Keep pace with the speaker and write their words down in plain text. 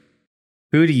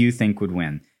Who do you think would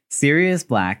win? Sirius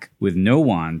Black with no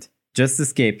wand, just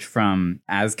escaped from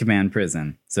Azkaban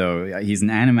prison. So he's an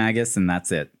animagus and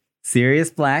that's it. Sirius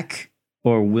Black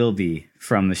or Wilby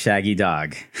from the Shaggy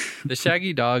Dog? The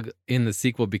Shaggy Dog in the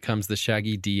sequel becomes the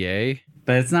Shaggy DA.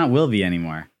 But it's not Wilby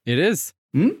anymore. It is.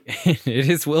 It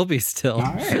is Wilby still.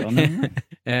 All right. Well, no.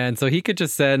 And so he could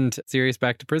just send Sirius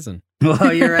back to prison.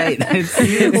 Well, you're right. That's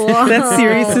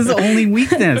Sirius's only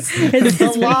weakness. It's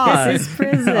the law. It's his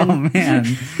prison. Oh,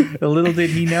 man. Little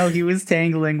did he know he was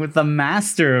tangling with the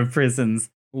master of prisons.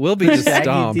 Wilby just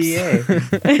stomps.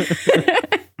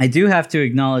 I do have to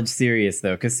acknowledge Sirius,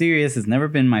 though, because Sirius has never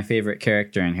been my favorite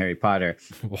character in Harry Potter.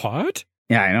 What?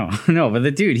 Yeah, I know. No, but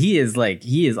the dude, he is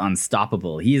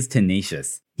unstoppable. He is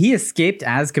tenacious. He escaped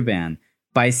Azkaban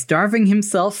by starving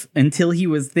himself until he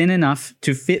was thin enough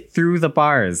to fit through the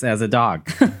bars as a dog.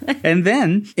 And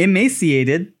then,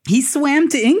 emaciated, he swam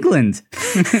to England.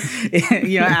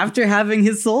 After having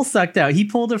his soul sucked out, he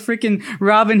pulled a freaking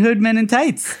Robin Hood Men in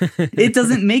Tights. It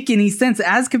doesn't make any sense.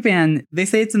 Azkaban, they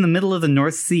say it's in the middle of the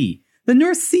North Sea. The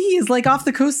North Sea is like off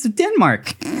the coast of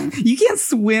Denmark. You can't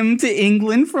swim to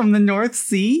England from the North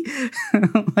Sea.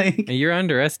 You're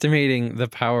underestimating the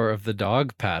power of the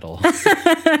dog paddle.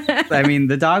 I mean,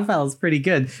 the dog paddle is pretty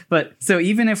good. But so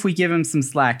even if we give him some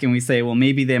slack and we say, well,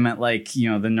 maybe they meant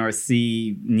the North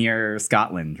Sea near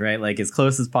Scotland, right? Like as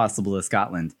close as possible to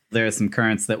Scotland. There are some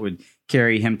currents that would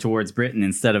carry him towards Britain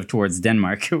instead of towards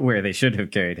Denmark, where they should have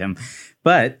carried him.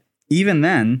 But even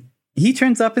then, he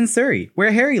turns up in Surrey,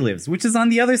 where Harry lives, which is on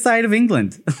the other side of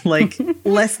England,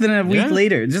 less than a week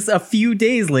later, just a few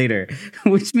days later,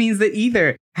 which means that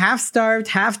either half-starved,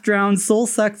 half-drowned,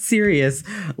 soul-sucked Sirius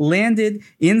landed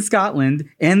in Scotland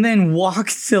and then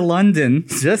walked to London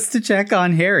just to check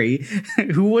on Harry,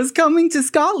 who was coming to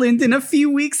Scotland in a few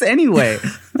weeks anyway.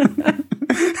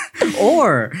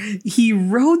 Or he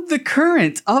rode the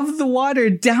current of the water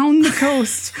down the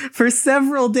coast for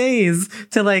several days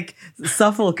to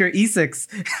Suffolk or Essex.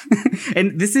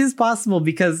 And this is possible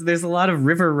because there's a lot of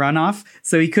river runoff.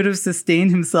 So he could have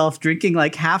sustained himself drinking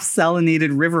half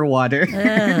salinated river water.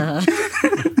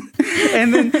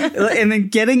 and then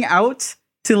getting out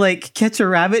to catch a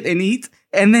rabbit and eat.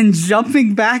 And then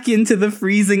jumping back into the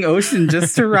freezing ocean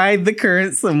just to ride the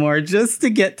current some more, just to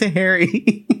get to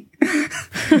Harry.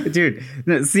 Dude,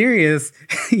 Sirius,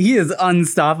 he is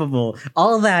unstoppable.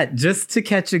 All that just to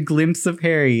catch a glimpse of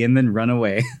Harry and then run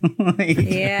away.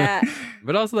 Yeah.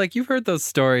 But also, you've heard those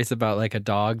stories about, a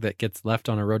dog that gets left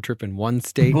on a road trip in one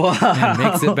state and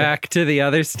makes it back to the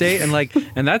other state. And,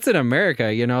 and that's in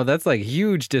America, that's,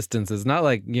 huge distances, not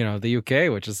the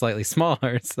UK, which is slightly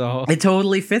smaller, so... It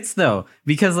totally fits, though,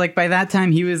 because, by that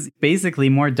time, he was basically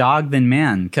more dog than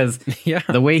man, because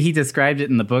the way he described it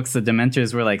in the books, the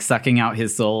Dementors were, sucking out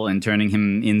his soul and turning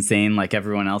him insane like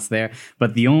everyone else there.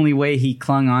 But the only way he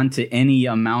clung on to any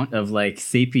amount of,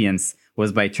 sapience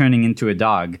was by turning into a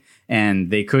dog,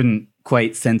 and they couldn't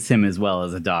quite sense him as well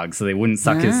as a dog, so they wouldn't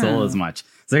suck his soul as much.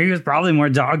 So he was probably more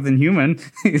dog than human.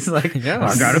 He's I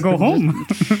gotta go home.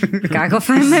 Gotta go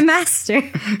find my master.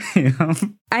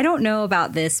 I don't know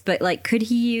about this, but could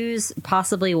he use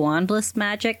possibly wandless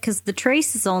magic? Because the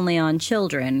trace is only on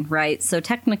children, right? So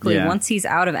technically, once he's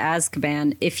out of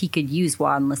Azkaban, if he could use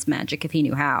wandless magic, if he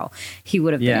knew how, he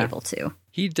would have been able to.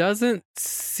 He doesn't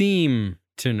seem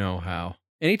to know how.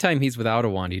 Anytime he's without a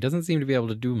wand, he doesn't seem to be able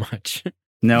to do much.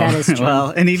 No, well,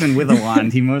 and even with a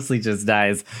wand, he mostly just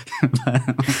dies.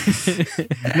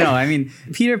 No, I mean,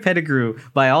 Peter Pettigrew,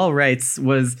 by all rights,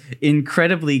 was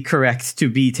incredibly correct to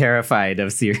be terrified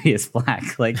of Sirius Black.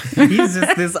 He's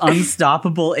just this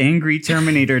unstoppable, angry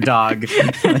Terminator dog.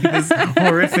 This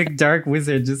horrific dark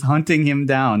wizard just hunting him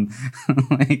down.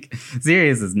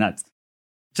 Sirius is nuts.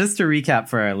 Just to recap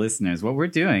for our listeners, what we're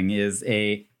doing is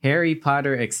a Harry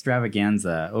Potter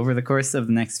extravaganza. Over the course of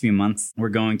the next few months, we're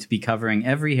going to be covering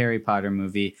every Harry Potter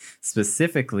movie,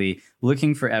 specifically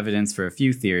looking for evidence for a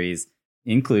few theories,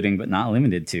 including but not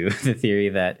limited to the theory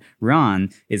that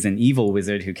Ron is an evil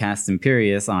wizard who cast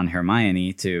Imperius on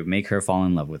Hermione to make her fall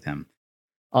in love with him.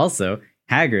 Also,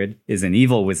 Hagrid is an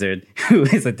evil wizard who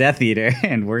is a Death Eater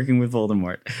and working with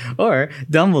Voldemort. Or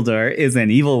Dumbledore is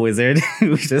an evil wizard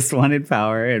who just wanted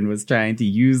power and was trying to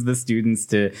use the students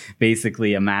to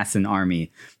basically amass an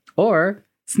army. Or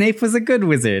Snape was a good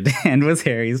wizard and was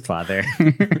Harry's father.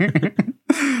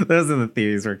 Those are the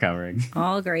theories we're covering.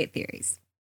 All great theories.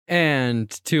 And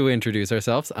to introduce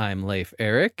ourselves, I'm Leif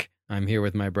Eric. I'm here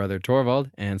with my brother Torvald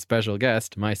and special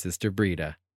guest, my sister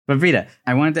Brita. But Brita,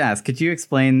 I wanted to ask, could you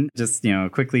explain just,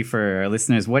 quickly for our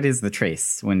listeners, what is the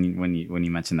trace when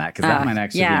you mention that? Because that might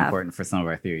actually be important for some of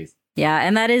our theories. Yeah,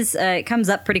 and that is, it comes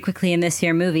up pretty quickly in this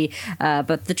here movie,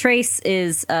 but the trace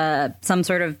is some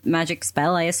sort of magic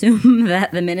spell, I assume,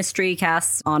 that the Ministry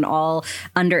casts on all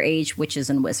underage witches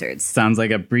and wizards. Sounds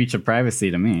like a breach of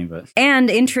privacy to me, but... And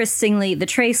interestingly, the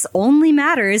trace only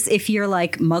matters if you're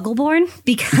like Muggle-born,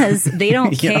 because they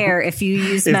don't care if you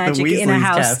use magic in a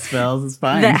house cast spells, it's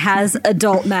fine. that has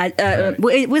adult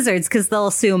wizards, because they'll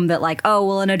assume that like, oh,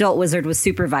 well, an adult wizard was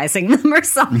supervising them or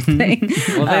something.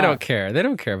 Well, they don't care. They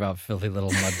don't care about filthy little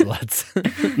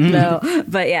mudbloods. No,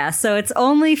 but yeah, so it's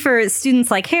only for students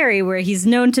like Harry, where he's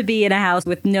known to be in a house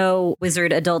with no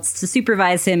wizard adults to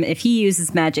supervise him. If he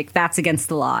uses magic, that's against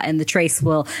the law, and the trace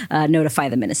will notify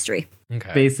the Ministry.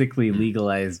 Okay. Basically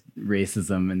legalized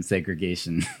racism and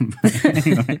segregation.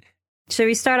 Anyway. Should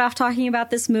we start off talking about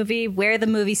this movie, where the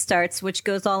movie starts, which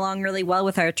goes along really well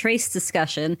with our trace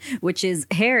discussion, which is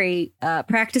Harry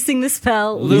practicing the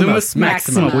spell Lumus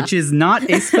Maxima, which is not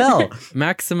a spell.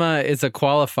 Maxima is a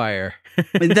qualifier.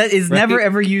 That is never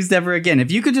ever used ever again.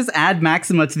 If you could just add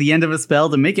Maxima to the end of a spell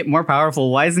to make it more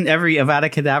powerful, why isn't every Avada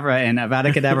Kedavra and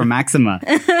Avada Kedavra Maxima?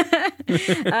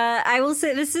 I will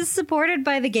say this is supported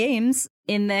by the games.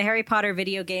 In the Harry Potter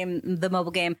video game, the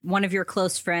mobile game, one of your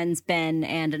close friends, Ben,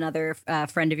 and another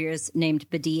friend of yours named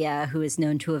Badia, who is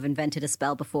known to have invented a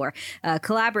spell before,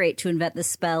 collaborate to invent the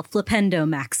spell Flipendo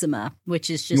Maxima, which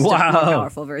is just a more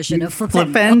powerful version of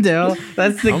Flipendo.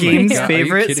 That's the game's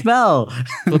favorite spell.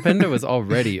 Flipendo is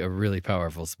already a really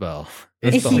powerful spell.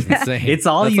 That's insane. It's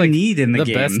all That's you need in the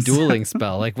games. Best dueling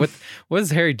spell. Like what is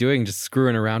Harry doing? Just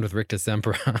screwing around with Rictus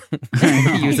Sempra.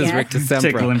 He uses Rictus Sempra.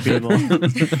 Tickling people.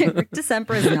 Rictus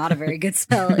Sempra is not a very good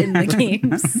spell in the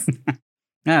games.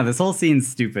 Yeah, this whole scene's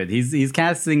stupid. He's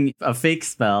casting a fake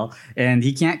spell, and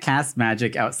he can't cast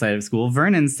magic outside of school.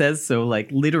 Vernon says so, like,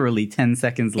 literally 10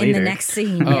 seconds later. In the next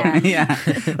scene, yeah.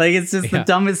 Like, it's just the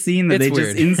dumbest scene that it's they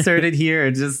weird. just inserted here.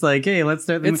 Just like, hey, let's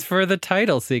start the It's for the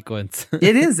title sequence.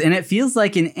 It is, and it feels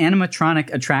like an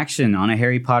animatronic attraction on a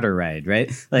Harry Potter ride,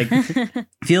 right? Like,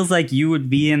 feels like you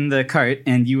would be in the cart,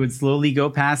 and you would slowly go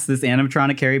past this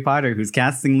animatronic Harry Potter who's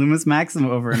casting Lumus Maxima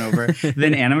over and over.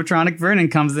 Then animatronic Vernon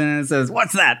comes in and says,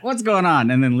 "What's that? What's going on?"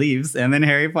 And then leaves. And then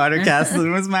Harry Potter casts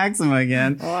Lumus Maxima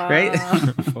again. Wow. Right?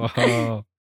 Whoa.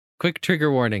 Quick trigger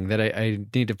warning that I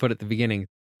need to put at the beginning.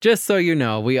 Just so you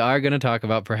know, we are going to talk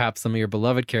about perhaps some of your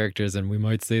beloved characters, and we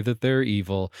might say that they're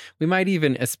evil. We might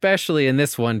even, especially in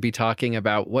this one, be talking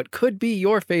about what could be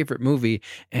your favorite movie.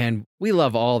 And we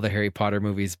love all the Harry Potter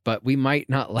movies, but we might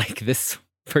not like this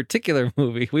particular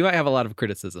movie. We might have a lot of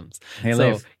criticisms. Hey,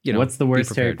 so, Leif, what's the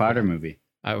worst Harry Potter movie?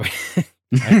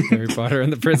 Harry Potter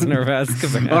and the Prisoner of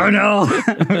Azkaban. Oh no!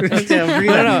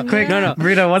 No. Quick,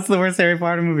 Brito, what's the worst Harry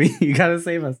Potter movie? You gotta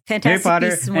save us. Fantastic Harry Potter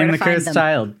Beasts and the Cursed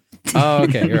Child. Oh,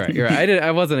 okay, you're right.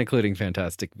 I wasn't including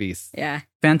Fantastic Beasts. Yeah.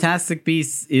 Fantastic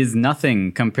Beasts is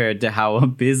nothing compared to how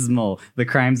abysmal The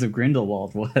Crimes of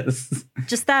Grindelwald was.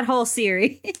 Just that whole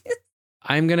series.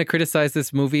 I'm gonna criticize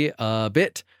this movie a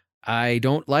bit. I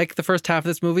don't like the first half of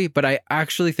this movie, but I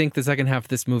actually think the second half of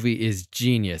this movie is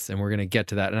genius, and we're going to get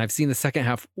to that. And I've seen the second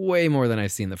half way more than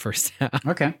I've seen the first half.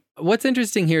 Okay. What's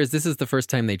interesting here is this is the first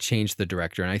time they changed the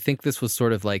director, and I think this was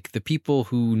sort of like the people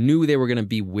who knew they were going to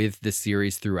be with the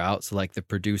series throughout, so like the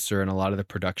producer and a lot of the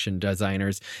production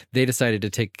designers, they decided to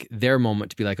take their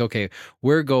moment to be like, okay,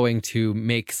 we're going to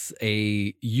make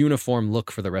a uniform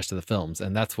look for the rest of the films,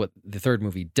 and that's what the third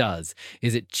movie does,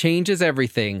 is it changes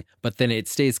everything, but then it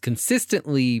stays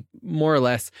consistently, more or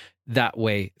less, that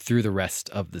way through the rest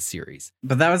of the series.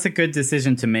 But that was a good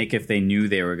decision to make if they knew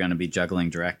they were going to be juggling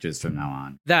directors from now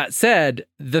on. That said,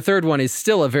 the third one is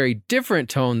still a very different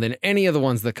tone than any of the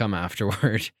ones that come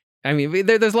afterward. I mean,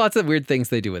 there's lots of weird things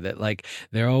they do with it. Like,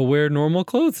 they all wear normal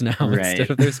clothes now instead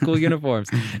of their school uniforms.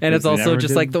 And it's also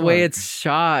just like the way it's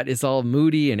shot is all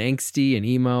moody and angsty and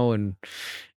emo. And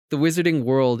the wizarding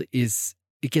world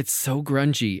it gets so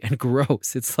grungy and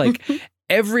gross. It's like...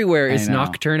 Everywhere is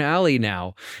Nocturne Alley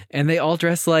now. And they all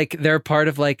dress like they're part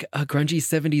of like a grungy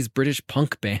 70s British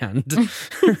punk band.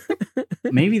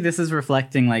 Maybe this is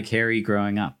reflecting like Harry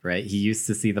growing up, right? He used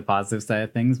to see the positive side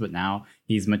of things, but now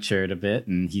he's matured a bit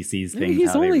and he sees things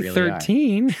He's how only they really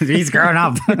 13. He's grown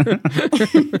up.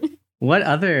 What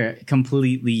other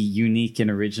completely unique and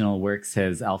original works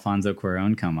has Alfonso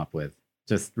Cuarón come up with?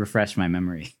 Just refresh my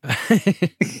memory.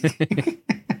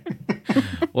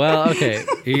 Well, okay.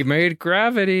 He made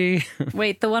Gravity.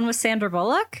 Wait, the one with Sandra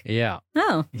Bullock? Yeah.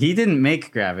 Oh. He didn't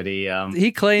make Gravity.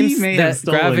 He claims may have that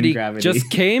stolen gravity just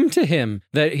came to him.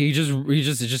 That it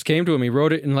just came to him. He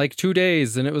wrote it in like 2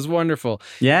 days, and it was wonderful.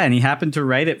 Yeah, and he happened to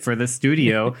write it for the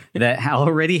studio that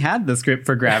already had the script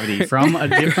for Gravity from a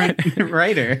different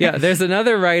writer. Yeah, there's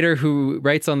another writer who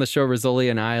writes on the show Rizzoli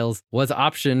and Isles, was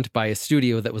optioned by a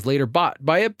studio that was later bought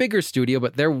by a bigger studio,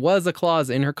 but there was a clause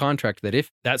in her contract that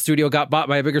if that studio got bought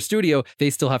by a bigger studio, they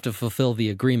still have to fulfill the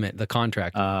agreement, the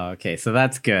contract. Oh, okay, so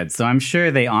that's good. So I'm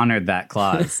sure they honored that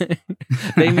clause.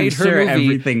 They made her movie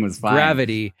everything was fine.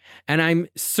 Gravity, and I'm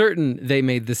certain they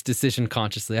made this decision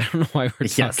consciously. I don't know why we're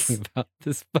talking about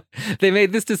this, but they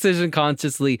made this decision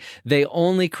consciously. They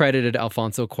only credited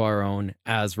Alfonso Cuarón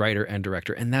as writer and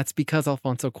director, and that's because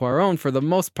Alfonso Cuarón, for the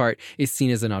most part, is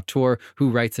seen as an auteur who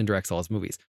writes and directs all his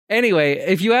movies. Anyway,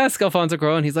 if you ask Alfonso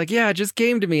Cuarón, he's like, yeah, it just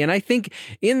came to me. And I think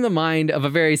in the mind of a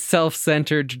very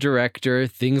self-centered director,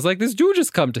 things like this do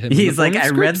just come to him. He's like,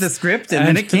 I read the script and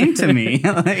then it came to me.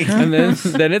 Like, and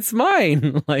then it's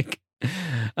mine.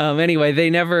 Anyway, they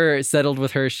never settled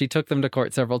with her. She took them to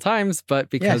court several times, but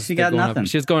because she got nothing.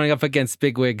 She was going up against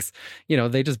bigwigs,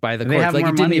 they just buy the courts. Like,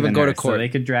 it didn't even go to court. So they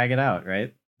could drag it out,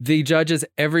 right? The judges,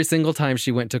 every single time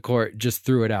she went to court, just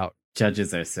threw it out.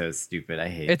 Judges are so stupid. I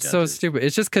hate it's judges. So stupid.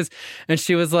 It's just because, and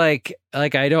she was like, I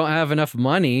don't have enough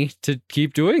money to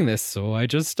keep doing this, so I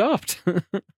just stopped.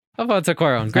 Alfonso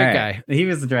Cuarón, great guy. He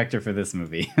was the director for this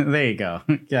movie. There you go.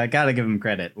 Yeah, gotta give him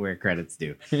credit where credit's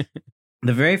due.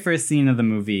 The very first scene of the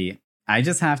movie, I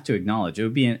just have to acknowledge, it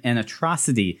would be an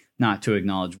atrocity not to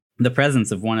acknowledge the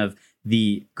presence of one of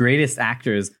the greatest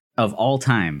actors of all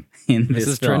time in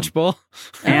this film. Trunchbull?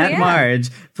 Aunt Marge,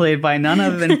 played by none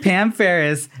other than Pam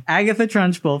Ferris, Agatha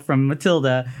Trunchbull from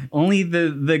Matilda, only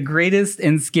the greatest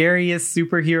and scariest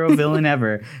superhero villain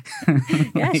ever.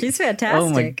 Yeah, she's fantastic. Oh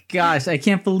my gosh, I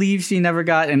can't believe she never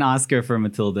got an Oscar for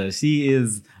Matilda. She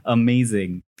is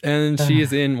amazing. And she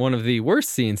is in one of the worst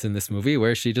scenes in this movie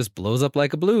where she just blows up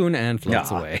like a balloon and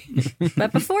floats away.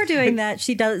 But before doing that,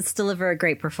 she does deliver a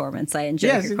great performance. I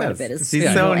enjoy her quite a bit.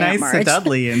 She's so nice to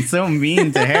Dudley and so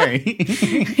mean to Harry.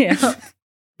 Yeah.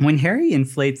 When Harry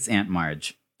inflates Aunt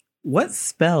Marge, what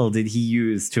spell did he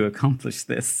use to accomplish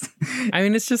this? I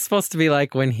mean, it's just supposed to be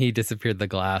like when he disappeared the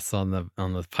glass on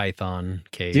the python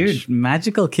cage. Dude,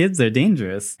 magical kids are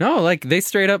dangerous. No, like they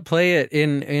straight up play it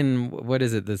in what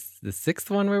is it, the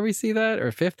sixth one where we see that,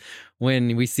 or fifth,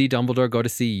 when we see Dumbledore go to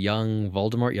see young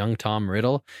Voldemort, young Tom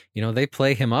Riddle. They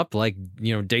play him up like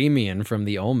Damien from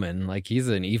The Omen, like he's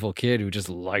an evil kid who just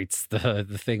lights the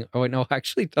thing. Oh no,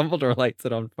 actually Dumbledore lights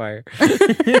it on fire.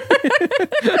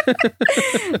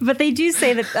 But they do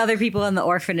say that other people in the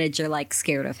orphanage are like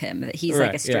scared of him, that he's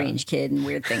like a strange kid and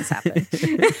weird things happen.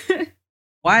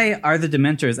 Why are the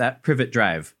Dementors at Privet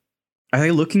Drive? Are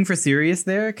they looking for Sirius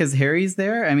there? Because Harry's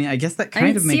there? I mean, I guess that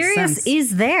kind of makes sense. Sirius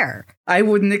is there. I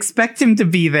wouldn't expect him to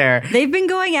be there. They've been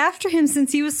going after him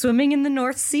since he was swimming in the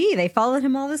North Sea. They followed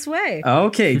him all this way.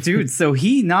 Okay, dude. So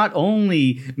he not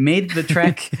only made the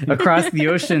trek across the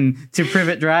ocean to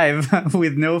Privet Drive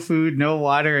with no food, no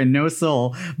water, and no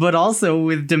soul, but also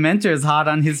with Dementors hot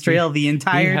on his trail the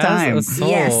entire time. A soul.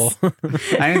 Yes.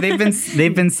 I mean,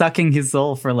 they've been sucking his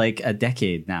soul for like a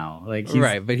decade now. Like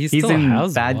but he's still in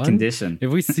has bad one. Condition.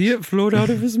 If we see it float out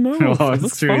of his mouth, oh,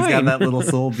 it's true. Fine. He's got that little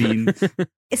soul bean.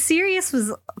 Sirius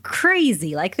was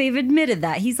crazy. Like, they've admitted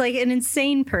that. He's like an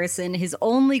insane person. His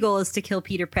only goal is to kill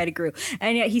Peter Pettigrew.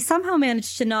 And yet he somehow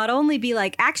managed to not only be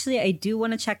like, actually, I do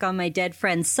want to check on my dead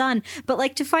friend's son, but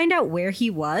like to find out where he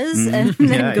was and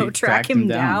then go track him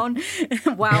down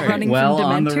while running from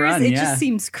Dementors. It just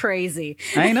seems crazy.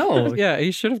 I know. Yeah,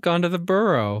 he should have gone to the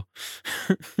burrow.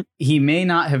 He may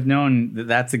not have known that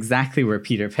that's exactly where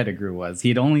Peter Pettigrew was.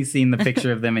 He'd only seen the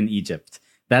picture of them in Egypt.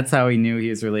 That's how he knew he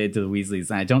was related to the Weasleys.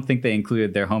 And I don't think they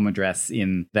included their home address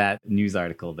in that news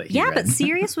article that he read. But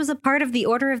Sirius was a part of the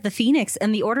Order of the Phoenix,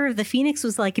 and the Order of the Phoenix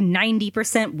was like 90%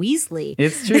 Weasley.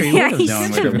 It's true. He would have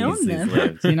known where the Weasleys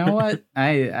lived. You know what?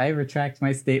 I retract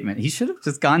my statement. He should have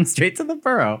just gone straight to the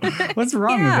burrow. What's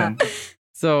wrong with him?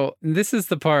 So this is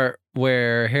the part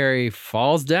where Harry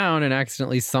falls down and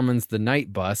accidentally summons the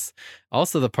night bus.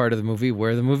 Also the part of the movie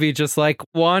where the movie just like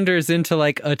wanders into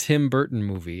like a Tim Burton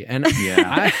movie. And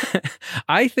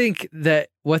I think that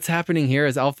what's happening here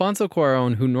is Alfonso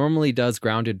Cuarón, who normally does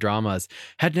grounded dramas,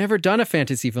 had never done a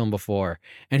fantasy film before.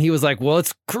 And he was like, well,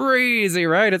 it's crazy,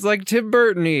 right? It's like Tim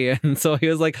Burton-y. And so he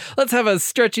was like, let's have a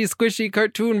stretchy, squishy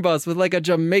cartoon bus with like a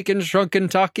Jamaican shrunken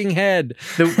talking head.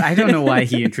 I don't know why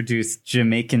he introduced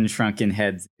Jamaican shrunken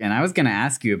heads. And I was going to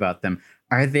ask you about them.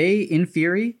 Are they in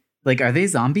theory Like, are they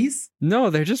zombies? No,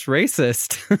 they're just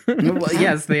racist. Well,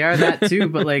 yes, they are that too.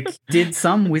 But like, did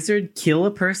some wizard kill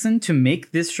a person to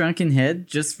make this shrunken head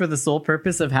just for the sole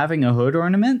purpose of having a hood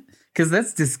ornament? Because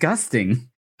that's disgusting.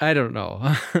 I don't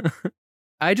know.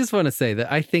 I just want to say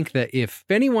that I think that if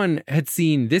anyone had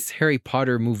seen this Harry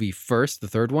Potter movie first, the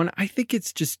third one, I think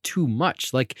it's just too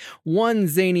much. Like one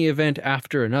zany event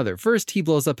after another. First, he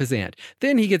blows up his aunt.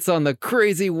 Then he gets on the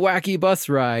crazy, wacky bus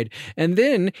ride. And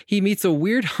then he meets a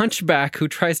weird hunchback who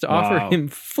tries to offer him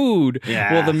food.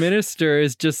 Yeah. While the minister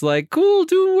is just like, cool,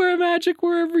 do wear magic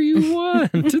wherever you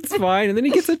want. It's fine. And then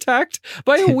he gets attacked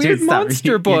by a weird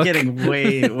monster book. You're getting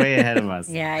way ahead of us.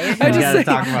 Yeah. I just say,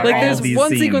 talk about like, all there's these one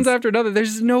scenes. sequence after another.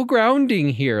 There's no grounding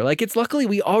here. Like, it's luckily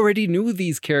we already knew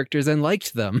these characters and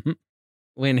liked them.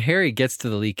 When Harry gets to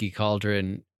the Leaky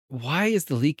Cauldron, why is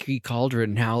the Leaky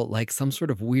Cauldron now like some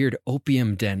sort of weird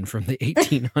opium den from the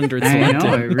 1800s? I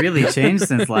know, it really changed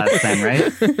since last time,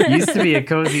 right? It used to be a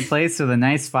cozy place with a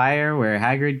nice fire where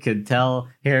Hagrid could tell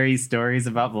Harry stories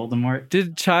about Voldemort.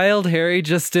 Did child Harry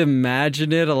just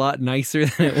imagine it a lot nicer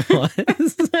than it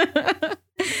was?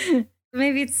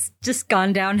 Maybe it's just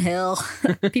gone downhill.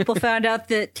 People found out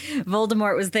that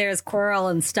Voldemort was there as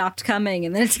Quirrell and stopped coming,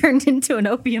 and then it turned into an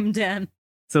opium den.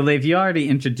 So, Leif, you already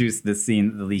introduced this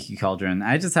scene, the Leaky Cauldron.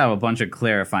 I just have a bunch of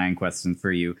clarifying questions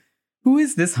for you. Who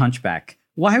is this hunchback?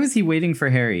 Why was he waiting for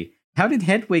Harry? How did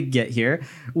Hedwig get here?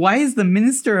 Why is the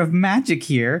Minister of Magic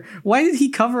here? Why did he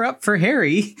cover up for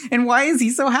Harry? And why is he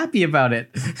so happy about it?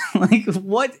 Like,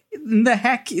 what in the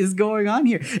heck is going on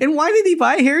here? And why did he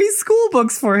buy Harry's school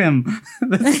books for him?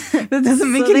 That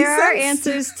doesn't make any sense. There are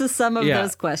answers to some of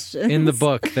those questions. In the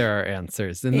book, there are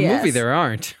answers. In the movie, there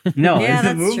aren't. No, Yeah, in the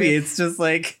that's movie, true. it's just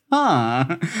like,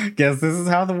 guess this is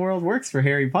how the world works for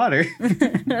Harry Potter.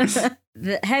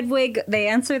 The Hedwig, they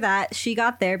answer that. She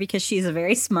got there because she's a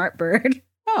very smart bird.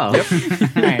 Oh, all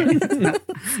right.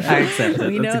 I accept it.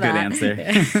 We That's know a good answer.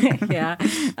 Yeah.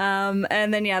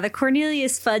 And then, the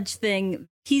Cornelius Fudge thing.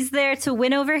 He's there to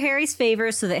win over Harry's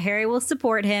favor so that Harry will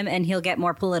support him and he'll get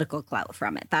more political clout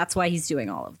from it. That's why he's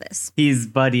doing all of this. He's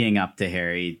buddying up to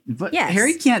Harry, but Yes.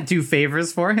 Harry can't do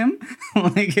favors for him.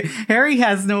 Like, Harry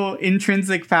has no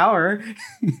intrinsic power.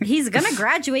 He's going to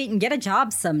graduate and get a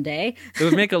job someday. It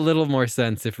would make a little more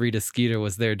sense if Rita Skeeter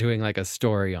was there doing like a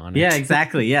story on it. Yeah,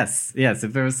 exactly. Yes. If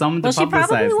there was someone to Well, she publicize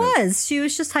probably this. was. She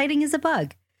was just hiding as a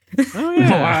bug. Oh,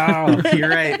 yeah. Wow, you're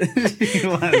right. She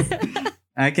was.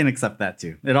 I can accept that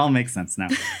too. It all makes sense now.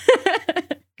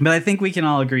 But I think we can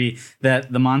all agree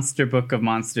that the Monster Book of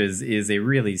Monsters is a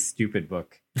really stupid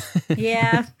book.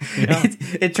 Yeah.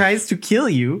 It tries to kill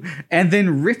you and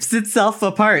then rips itself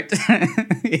apart.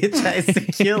 It tries to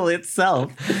kill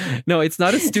itself. No, it's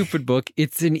not a stupid book.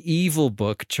 It's an evil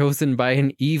book chosen by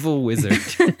an evil wizard.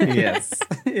 Yes,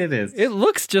 it is. It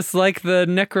looks just like the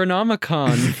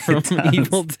Necronomicon from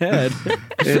Evil Dead.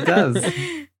 It does.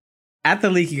 At the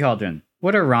Leaky Cauldron,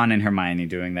 what are Ron and Hermione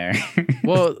doing there?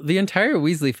 Well, the entire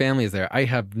Weasley family is there. I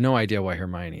have no idea why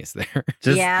Hermione is there.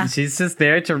 She's just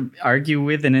there to argue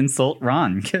with and insult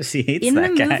Ron because she hates In that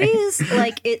the guy. movies,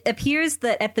 like, it appears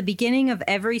that at the beginning of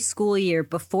every school year,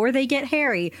 before they get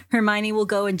Harry, Hermione will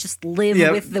go and just live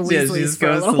with the Weasleys she just for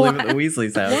a goes to little live while. at the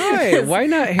Weasleys' house. Why? Why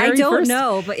not Harry I don't first?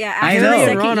 know, but yeah, I after know. the Harry second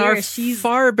and Ron year, are she's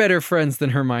far better friends than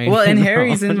Hermione. Well, and Ron.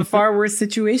 Harry's in a far worse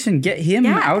situation. Get him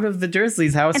out of the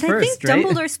Dursleys' house and first, I think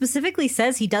right? Dumbledore specifically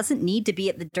says he doesn't need to be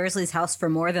at the Dursleys' house for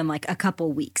more than like a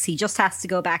couple weeks. He just has to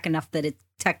go back enough that it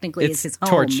technically It's is his home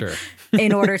torture.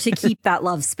 in order to keep that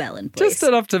love spell in place. Just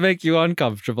enough to make you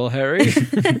uncomfortable, Harry.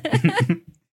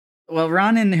 Well,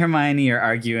 Ron and Hermione are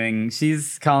arguing.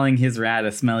 She's calling his rat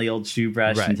a smelly old shoe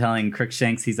brush and telling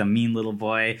Crookshanks he's a mean little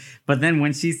boy. But then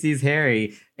when she sees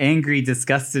Harry, angry,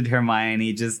 disgusted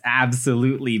Hermione just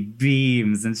absolutely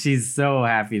beams. And she's so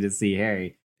happy to see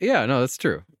Harry. Yeah, no, that's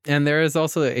true. And there is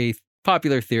also a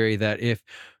popular theory that if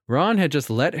Ron had just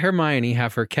let Hermione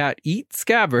have her cat eat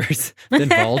Scabbers, then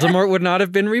Voldemort would not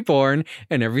have been reborn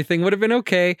and everything would have been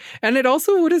okay. And it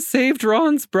also would have saved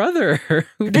Ron's brother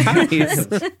who dies.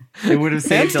 It would have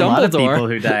saved a lot of Dumbledore. people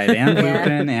who died. And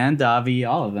Lupin and Dobby,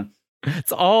 all of them.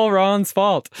 It's all Ron's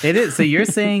fault. It is. So you're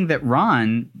saying that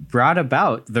Ron brought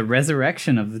about the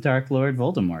resurrection of the Dark Lord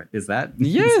Voldemort. Is that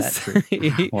Yes. Is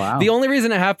that true? Wow. The only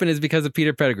reason it happened is because of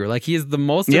Peter Pettigrew. Like, he is the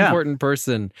most important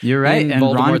person. You're right. in And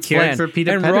Ron Voldemort's cared plan. for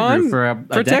Peter and Pettigrew Ron for a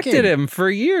protected decade. him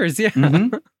for years. Yeah.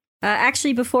 Mm-hmm.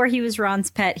 Actually, before he was Ron's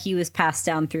pet, he was passed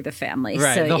down through the family.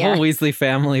 Right. So, the whole Weasley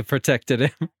family protected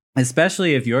him.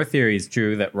 Especially if your theory is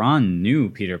true that Ron knew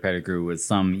Peter Pettigrew was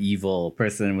some evil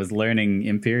person and was learning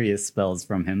Imperius spells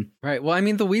from him. Right. Well, I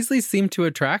mean, the Weasleys seem to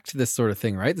attract this sort of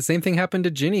thing, right? The same thing happened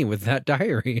to Ginny with that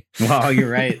diary. Wow, you're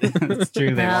right. It's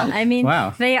true. I mean,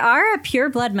 they are a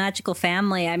pure-blood magical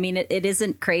family. I mean, it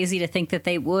isn't crazy to think that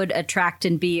they would attract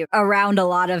and be around a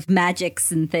lot of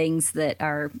magics and things that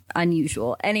are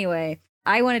unusual. Anyway,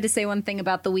 I wanted to say one thing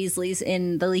about the Weasleys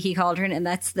in the Leaky Cauldron, and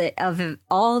that's that of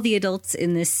all the adults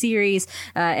in this series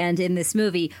and in this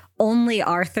movie, only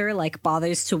Arthur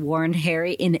bothers to warn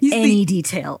Harry in any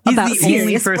detail about Sirius Black.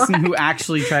 He's the only person who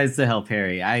actually tries to help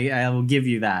Harry. I will give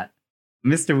you that.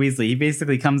 Mr. Weasley, he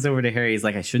basically comes over to Harry. He's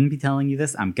like, I shouldn't be telling you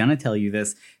this. I'm going to tell you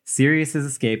this. Sirius has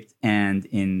escaped, and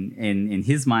in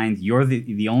his mind, you're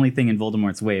the only thing in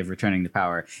Voldemort's way of returning to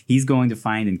power. He's going to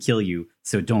find and kill you,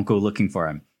 so don't go looking for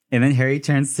him. And then Harry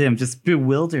turns to him just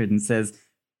bewildered and says,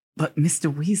 but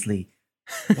Mr. Weasley,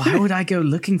 why would I go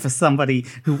looking for somebody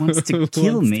who wants to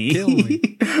kill me?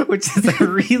 Which is a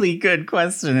really good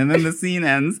question. And then the scene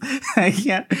ends. I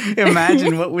can't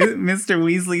imagine what Mr.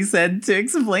 Weasley said to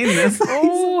explain this.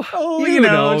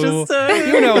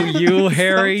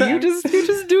 Harry. You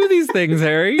just do these things,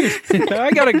 Harry.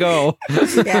 I gotta go.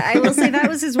 Yeah, I will say that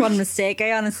was his one mistake.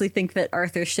 I honestly think that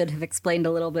Arthur should have explained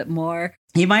a little bit more.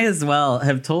 He might as well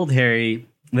have told Harry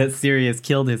that Sirius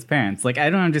killed his parents. I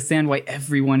don't understand why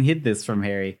everyone hid this from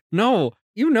Harry. No,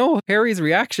 Harry's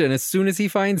reaction as soon as he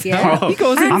finds out. He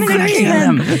goes, I'm gonna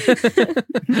kill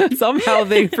him. Somehow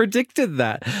they predicted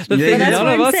that. The thing none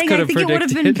of us could have predicted. I think it would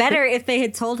have been better if they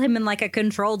had told him in a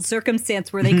controlled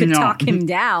circumstance where they could talk him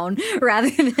down rather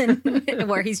than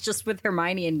where he's just with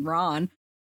Hermione and Ron.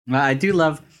 Well, I do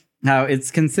love how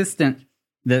it's consistent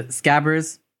that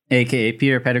Scabbers, aka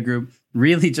Peter Pettigrew,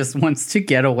 really just wants to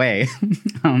get away.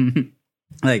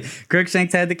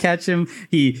 Crookshanks had to catch him.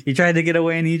 He tried to get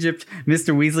away in Egypt.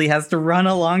 Mr. Weasley has to run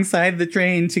alongside the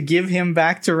train to give him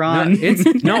back to Ron.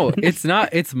 It's not.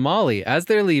 It's Molly. As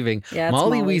they're leaving,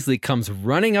 Molly Weasley comes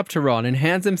running up to Ron and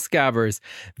hands him Scabbers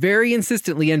very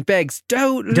insistently and begs,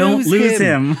 don't lose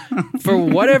him. For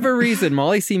whatever reason,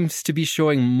 Molly seems to be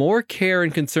showing more care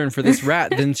and concern for this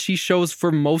rat than she shows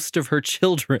for most of her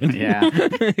children. Yeah.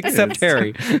 Except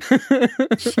Harry.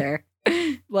 Sure.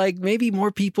 Maybe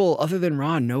more people other than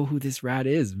Ron know who this rat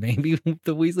is. Maybe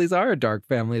the Weasleys are a dark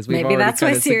family, as we've Maybe already that's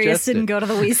why Sirius didn't go to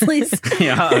the Weasleys.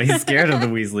 Yeah, he's scared of the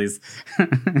Weasleys.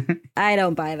 I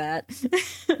don't buy that.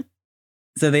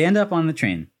 So they end up on the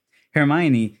train.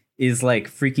 Hermione is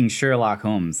freaking Sherlock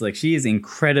Holmes. She is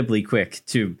incredibly quick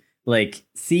to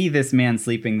see this man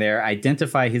sleeping there,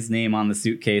 identify his name on the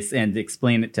suitcase, and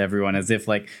explain it to everyone as if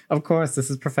of course, this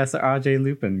is Professor R.J.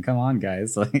 Lupin. Come on,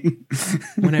 guys.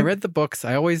 When I read the books,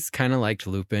 I always kind of liked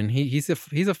Lupin. He's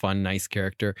a fun, nice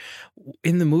character.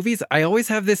 In the movies, I always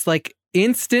have this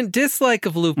instant dislike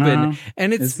of Lupin,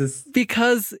 and it's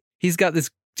because he's got this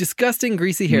disgusting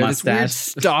greasy hair, mustache.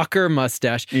 This weird stalker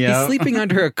mustache. Yep. He's sleeping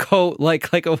under a coat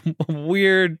like a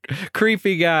weird,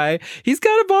 creepy guy. He's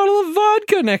got a bottle of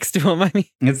vodka next to him. I mean,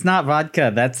 it's not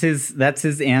vodka. That's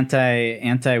his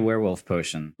anti-werewolf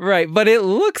potion. Right, but it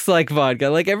looks like vodka.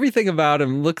 Everything about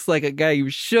him looks like a guy you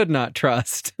should not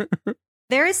trust.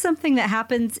 There is something that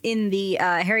happens in the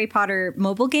Harry Potter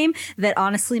mobile game that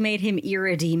honestly made him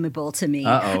irredeemable to me.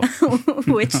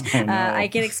 Which I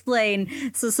can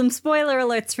explain. So some spoiler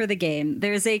alerts for the game.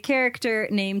 There's a character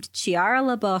named Chiara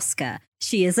Labosca.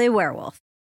 She is a werewolf.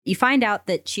 You find out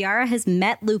that Chiara has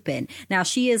met Lupin. Now,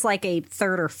 she is a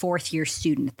 3rd or 4th year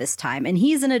student at this time, and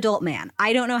he's an adult man.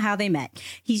 I don't know how they met.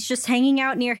 He's just hanging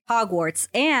out near Hogwarts,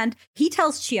 and he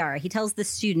tells the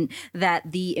student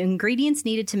that the ingredients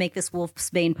needed to make this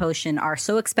Wolfsbane potion are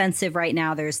so expensive right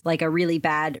now. There's a really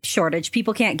bad shortage.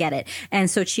 People can't get it. And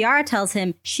so Chiara tells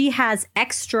him she has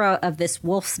extra of this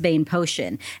Wolfsbane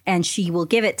potion, and she will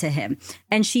give it to him.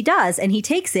 And she does, and he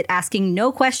takes it asking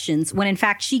no questions when in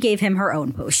fact she gave him her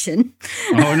own potion.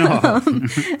 Oh no.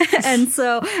 And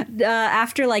so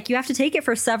after you have to take it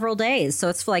for several days. So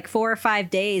it's 4 or 5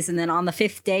 days. And then on the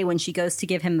 5th day, when she goes to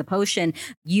give him the potion,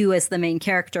 you as the main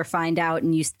character find out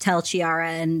and you tell Chiara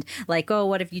and oh,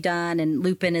 what have you done? And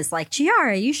Lupin is like,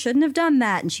 Chiara, you shouldn't have done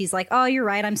that. And she's like, oh, you're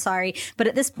right. I'm sorry. But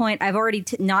at this point, I've already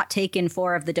not taken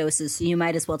 4 of the doses. So you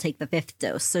might as well take the 5th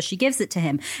dose. So she gives it to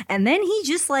him. And then he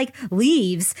just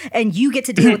leaves and you get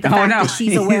to deal with the fact that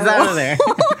she's a werewolf. He's out of there.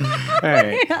 All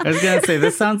right. I was going to say,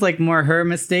 this sounds like more her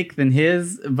mistake than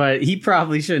his, but he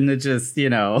probably shouldn't have just,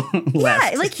 left.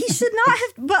 Yeah, like he should not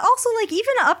have, but also like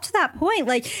even up to that point,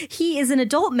 like he is an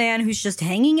adult man who's just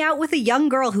hanging out with a young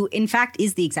girl who in fact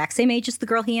is the exact same age as the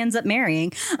girl he ends up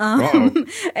marrying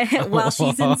while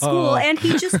she's in school. And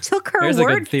he just took her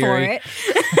word for it.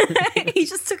 He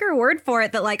just took her word for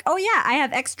it that like, oh yeah, I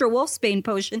have extra wolfsbane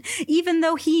potion, even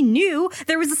though he knew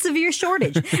there was a severe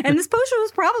shortage. And this potion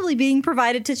was probably being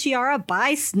provided to Chiara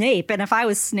by Snape. And if I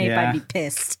was Snape, I'd be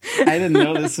pissed. I didn't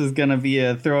know this was going to be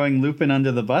a throwing Lupin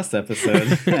under the bus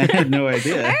episode. I had no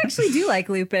idea. I actually do like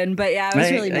Lupin, but yeah, I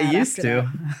was really mad I used to.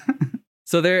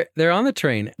 So they're on the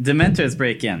train. Dementors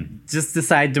break in, just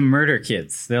decide to murder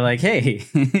kids. They're like, hey,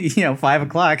 5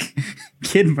 o'clock,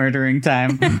 kid murdering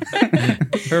time.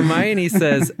 Hermione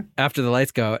says, after the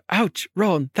lights go out, ouch,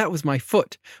 Ron, that was my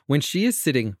foot. When she is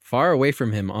sitting far away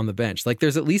from him on the bench, like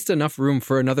there's at least enough room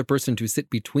for another person to sit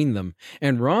between them.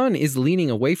 And Ron is leaning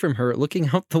away from her,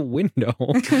 looking out the window.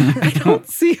 I don't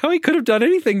see how he could have done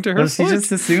anything to her foot. She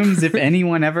just assumes if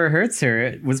anyone ever hurts her,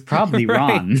 it was probably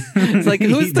Ron. It's like,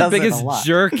 who's the biggest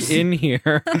jerk in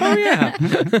here? Oh, yeah.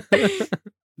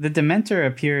 The Dementor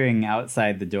appearing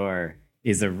outside the door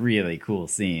is a really cool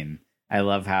scene. I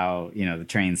love how, the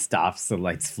train stops, the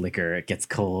lights flicker, it gets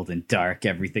cold and dark,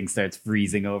 everything starts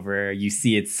freezing over. You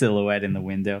see its silhouette in the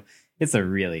window. It's a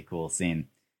really cool scene.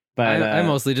 But I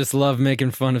mostly just love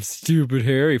making fun of stupid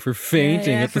Harry for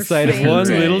fainting at the sight of one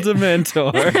little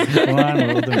Dementor. One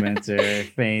little Dementor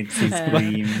faints, he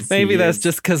screams. Maybe that's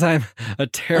just because I'm a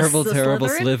terrible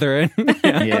Slytherin.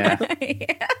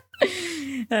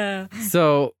 Yeah.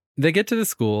 So they get to the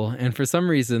school, and for some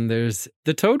reason, there's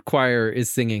the Toad Choir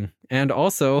is singing, and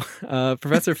also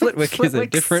Professor Flitwick is a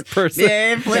different person.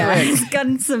 Yeah, Flitwick. He's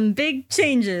gotten some big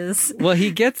changes. Well, he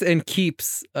gets and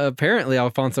keeps apparently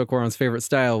Alfonso Cuarón's favorite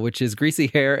style, which is greasy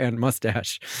hair and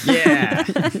mustache. Yeah.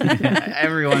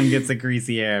 Everyone gets a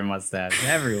greasy hair and mustache.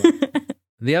 Everyone.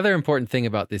 The other important thing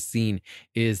about this scene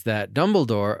is that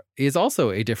Dumbledore is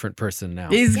also a different person now.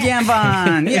 He's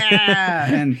Gambon!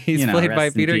 Yeah! And he's played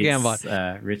by Peter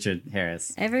Gambon. Richard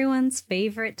Harris. Everyone's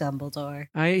favorite Dumbledore.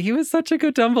 He was such a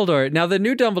good Dumbledore. Now, the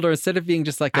new Dumbledore, instead of being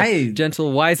just like a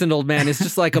gentle, wizened old man, is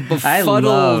just like a befuddled, I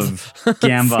love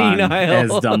Gambon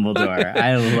as Dumbledore.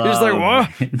 I love He's like,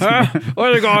 what?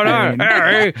 What's going on?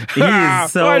 Harry? He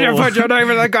is so... Why did you put your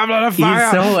name in the goblet of fire?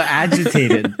 He's so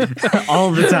agitated all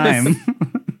the time.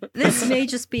 This may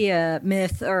just be a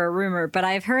myth or a rumor, but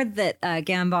I've heard that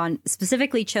Gambon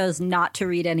specifically chose not to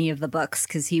read any of the books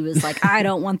because he was like, I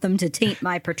don't want them to taint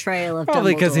my portrayal of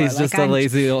Probably Dumbledore. Because he's just a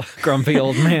lazy, grumpy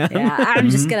old man. Yeah, I'm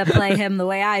just going to play him the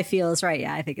way I feel is right.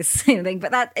 Yeah, I think it's the same thing.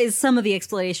 But that is some of the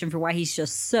explanation for why he's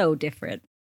just so different.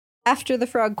 After the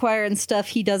Frog Choir and stuff,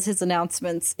 he does his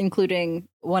announcements, including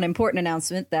one important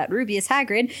announcement that Rubius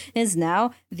Hagrid is now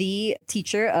the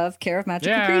teacher of Care of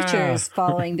Magical Creatures,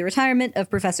 following the retirement of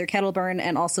Professor Kettleburn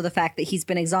and also the fact that he's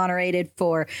been exonerated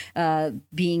for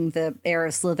being the heir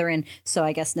of Slytherin. So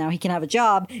I guess now he can have a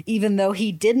job, even though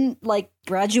he didn't,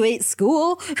 graduate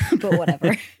school, but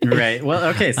whatever. Right. Well,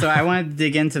 okay, so I want to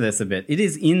dig into this a bit. It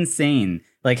is insane.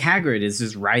 Hagrid is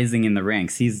just rising in the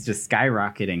ranks. He's just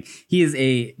skyrocketing. He is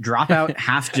a dropout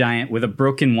half giant with a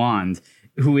broken wand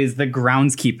who is the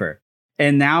groundskeeper.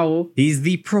 And now he's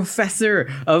the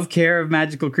professor of Care of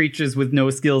Magical Creatures with no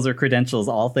skills or credentials,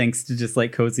 all thanks to just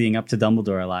cozying up to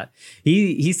Dumbledore a lot.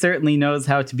 He certainly knows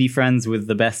how to be friends with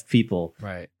the best people.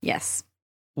 Right. Yes.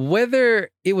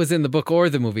 Whether it was in the book or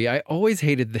the movie, I always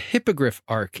hated the hippogriff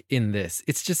arc in this.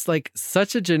 It's just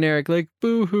such a generic,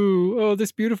 boo-hoo, oh,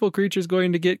 this beautiful creature's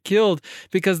going to get killed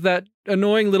because that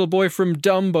annoying little boy from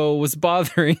Dumbo was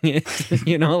bothering it.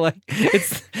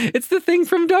 It's the thing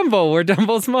from Dumbo where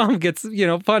Dumbo's mom gets,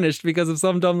 punished because of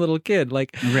some dumb little kid.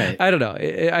 Right. I don't know.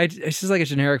 It's just a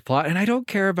generic plot, and I don't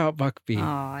care about Buckbeak.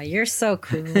 Aw, you're so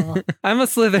cool. I'm a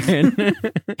Slytherin.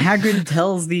 Hagrid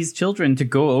tells these children to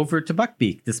go over to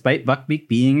Buckbeak, despite Buckbeak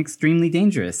being extremely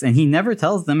dangerous. And he never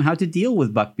tells them how to deal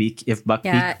with Buckbeak if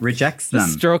Buckbeak rejects them.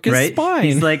 Just stroke his spine.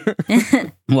 He's like,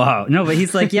 wow. No, but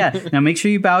he's like, yeah, now make sure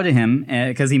you bow to him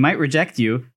because he might reject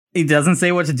you. He doesn't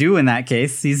say what to do in that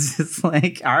case. He's just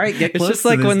like, all right, get close. It's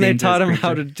just when they taught him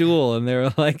how to duel and they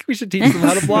were like, we should teach them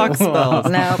how to block spells.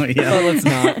 No, well, let's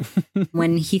not.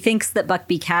 When he thinks that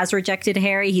Buckbeak has rejected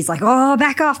Harry, he's like, oh,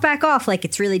 back off.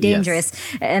 It's really dangerous.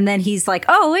 Yes. And then he's like,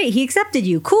 oh, wait, he accepted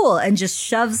you. Cool. And just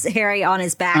shoves Harry on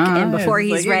his back. And before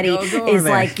he's ready, is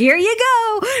like, here you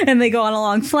go. And they go on a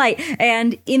long flight.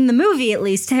 And in the movie, at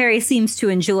least, Harry seems to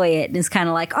enjoy it and is kind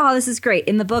of like, oh, this is great.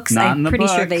 In the books, I'm pretty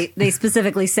sure they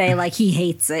specifically say he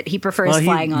hates it. He prefers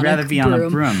flying on a broom. He'd rather be on a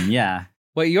broom, yeah.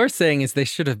 What you're saying is they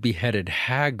should have beheaded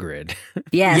Hagrid.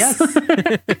 Yes.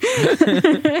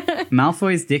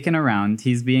 Malfoy's dicking around.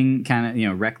 He's being kind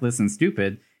of, reckless and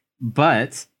stupid,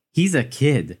 but he's a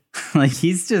kid. Like,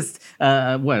 he's just,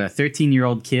 a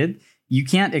 13-year-old kid? You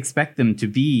can't expect them to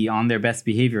be on their best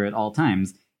behavior at all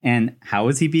times. And how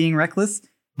is he being reckless?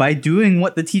 By doing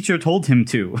what the teacher told him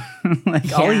to.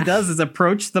 All he does is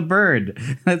approach the bird.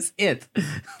 That's it.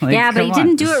 But he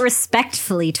didn't do it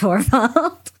respectfully,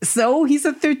 Torvald. So he's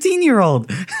a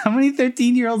 13-year-old. How many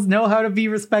 13-year-olds know how to be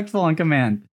respectful on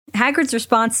command? Hagrid's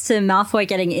response to Malfoy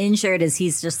getting injured is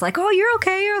he's just like, oh, you're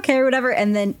okay, or whatever.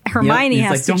 And then Hermione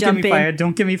has to jump in.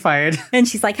 Don't get me fired. And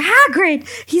she's like, Hagrid,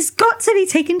 he's got to be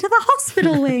taken to the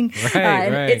hospital wing.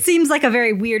 Right. It seems like a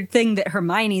very weird thing that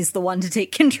Hermione's the one to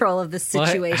take control of this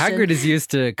situation. Well, Hagrid is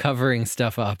used to covering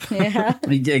stuff up. Yeah.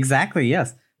 Exactly,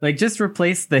 yes. Like, just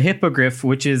replace the hippogriff,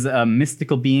 which is a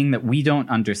mystical being that we don't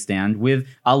understand, with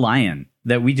a lion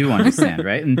that we do understand,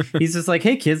 right? And he's just like,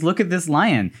 hey, kids, look at this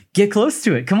lion. Get close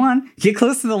to it. Come on, get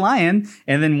close to the lion.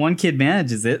 And then one kid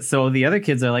manages it. So the other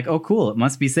kids are like, oh, cool, it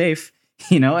must be safe.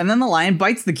 And then the lion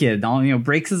bites the kid,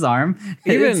 breaks his arm.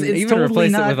 Even totally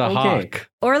replace it with a hawk.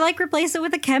 Or replace it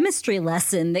with a chemistry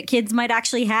lesson that kids might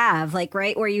actually have,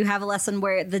 right? Where you have a lesson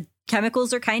where the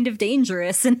chemicals are kind of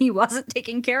dangerous and he wasn't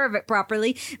taking care of it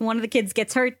properly. And one of the kids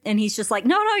gets hurt and he's just like,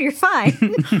 no, you're fine.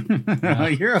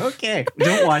 You're okay.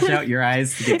 Don't wash out your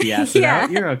eyes to get the acid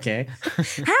out. You're okay.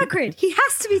 Hagrid, he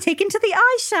has to be taken to the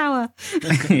eye shower.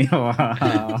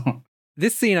 Wow.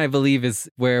 This scene, I believe, is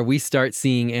where we start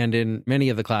seeing, and in many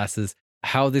of the classes,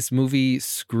 how this movie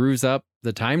screws up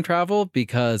the time travel,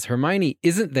 because Hermione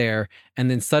isn't there,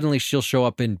 and then suddenly she'll show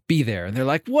up and be there. And they're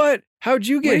like, what? How'd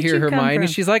you get here, Hermione?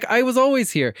 She's like, I was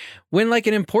always here. When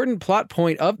an important plot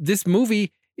point of this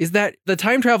movie is that the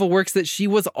time travel works that she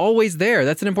was always there.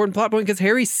 That's an important plot point because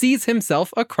Harry sees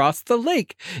himself across the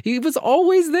lake. He was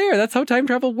always there. That's how time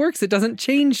travel works. It doesn't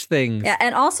change things. Yeah,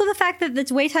 and also the fact that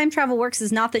the way time travel works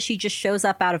is not that she just shows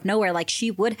up out of nowhere. She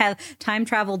would have time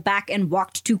traveled back and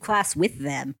walked to class with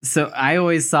them. So I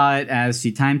always saw it as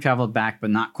she time traveled back, but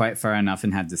not quite far enough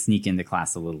and had to sneak into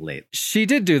class a little late. She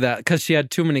did do that because she had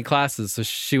too many classes. So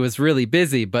she was really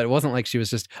busy, but it wasn't like she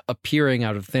was just appearing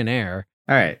out of thin air.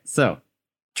 All right, so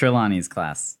Trelawney's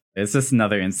class. It's just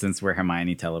another instance where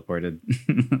Hermione teleported.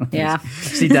 Yeah.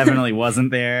 She definitely wasn't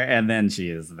there, and then she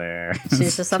is there.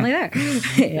 She's just suddenly there.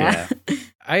 Yeah.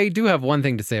 I do have one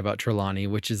thing to say about Trelawney,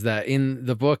 which is that in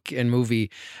the book and movie,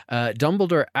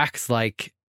 Dumbledore acts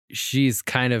like she's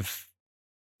kind of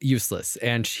useless,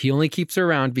 and he only keeps her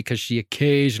around because she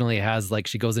occasionally has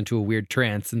she goes into a weird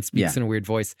trance and speaks in a weird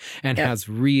voice and has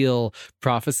real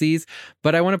prophecies.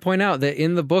 But I want to point out that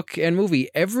in the book and movie,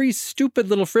 every stupid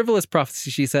little frivolous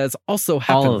prophecy she says also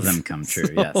happens. All of them come true.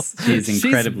 Yes, she's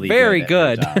incredibly very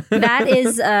good. That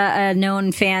is a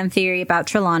known fan theory about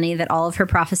Trelawney, that all of her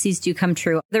prophecies do come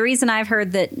true. The reason I've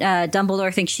heard that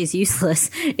Dumbledore thinks she's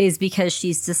useless is because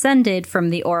she's descended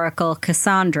from the Oracle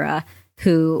Cassandra,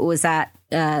 who was at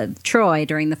Troy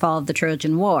during the fall of the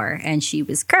Trojan War, and she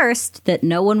was cursed that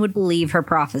no one would believe her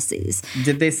prophecies.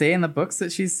 Did they say in the books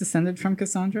that she's descended from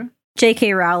Cassandra?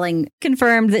 J.K. Rowling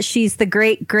confirmed that she's the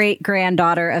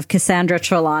great-great-granddaughter of Cassandra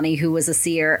Trelawney, who was a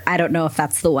seer. I don't know if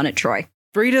that's the one at Troy.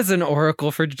 Frida's an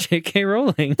oracle for J.K.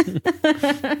 Rowling.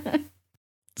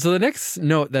 So the next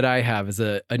note that I have is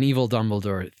an evil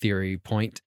Dumbledore theory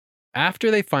point. After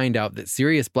they find out that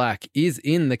Sirius Black is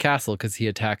in the castle because he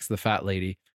attacks the fat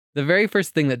lady, the very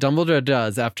first thing that Dumbledore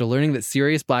does after learning that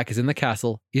Sirius Black is in the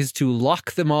castle is to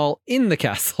lock them all in the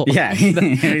castle. Yeah.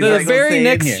 The very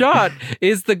next shot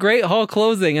is the Great Hall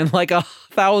closing and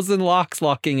 1,000 locks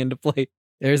locking into place.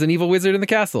 There's an evil wizard in the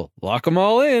castle. Lock them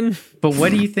all in. But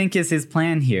what do you think is his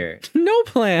plan here? No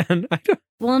plan.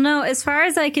 Well, no, as far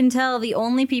as I can tell, the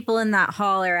only people in that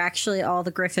hall are actually all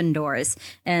the Gryffindors.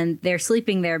 And they're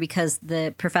sleeping there because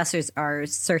the professors are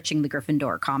searching the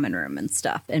Gryffindor common room and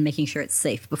stuff and making sure it's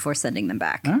safe before sending them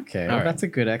back. Okay, well, that's a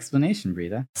good explanation,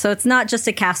 Brita. So it's not just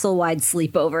a castle-wide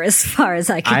sleepover as far as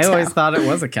I can tell. I always thought it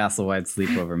was a castle-wide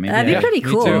sleepover. Maybe that'd be pretty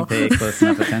cool. Didn't pay close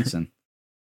enough attention.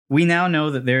 We now know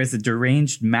that there is a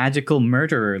deranged magical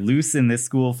murderer loose in this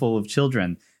school full of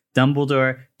children.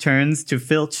 Dumbledore turns to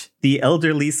Filch, the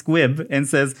elderly squib, and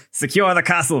says, "Secure the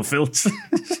castle, Filch."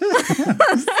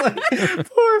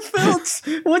 Poor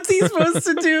Filch. What's he supposed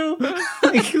to do?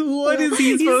 Like, what is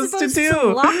he supposed to do?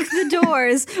 To lock the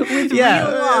doors with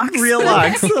real locks. Real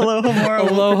locks. Alohomora.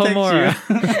 Alohomora.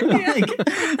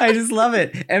 Like, I just love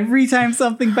it. Every time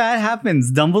something bad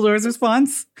happens, Dumbledore's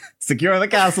response: secure the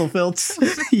castle, Filch.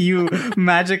 You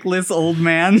magicless old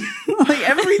man. Like,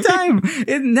 every time.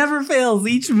 It never fails.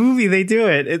 Each movie they do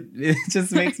it. It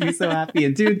just makes me so happy.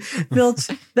 And dude, Filch,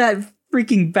 that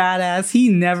freaking badass, he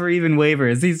never even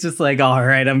wavers. He's just like, all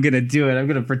right, I'm gonna do it. I'm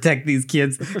gonna protect these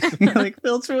kids. You're like,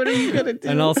 Filch, what are you gonna do?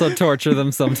 And also torture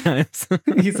them sometimes.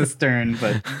 He's a stern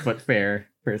but fair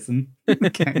person.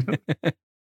 Kind of.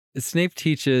 Snape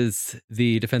teaches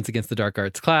the Defense Against the Dark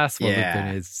Arts class while Lupin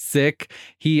is sick.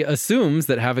 He assumes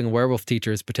that having a werewolf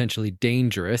teacher is potentially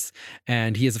dangerous,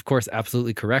 and he is, of course,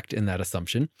 absolutely correct in that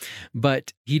assumption.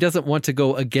 But he doesn't want to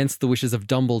go against the wishes of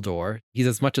Dumbledore. He's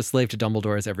as much a slave to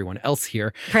Dumbledore as everyone else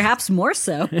here. Perhaps more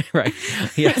so. Right.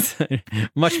 Yes,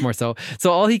 much more so.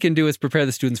 So all he can do is prepare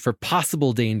the students for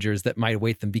possible dangers that might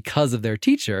await them because of their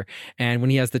teacher. And when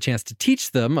he has the chance to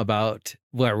teach them about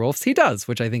werewolves, he does,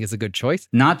 which I think is a good choice.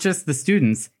 Not just the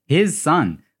students, his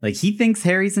son. Like, he thinks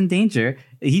Harry's in danger.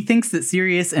 He thinks that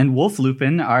Sirius and Wolf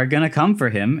Lupin are going to come for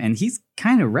him, and he's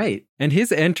kind of right. And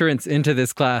his entrance into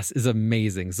this class is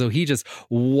amazing. So he just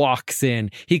walks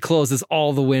in, he closes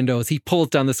all the windows, he pulls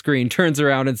down the screen, turns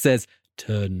around and says,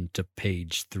 "Turn to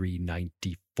page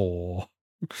 394.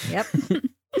 Yep.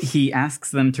 He asks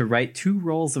them to write 2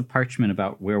 rolls of parchment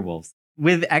about werewolves,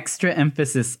 with extra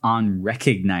emphasis on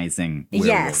recognizing werewolves.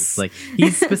 Yes. Like,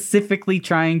 he's specifically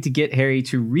trying to get Harry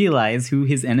to realize who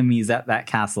his enemies at that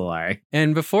castle are.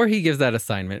 And before he gives that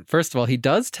assignment, first of all, he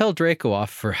does tell Draco off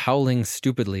for howling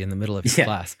stupidly in the middle of his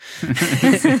class.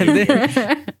 And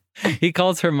then he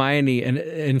calls Hermione an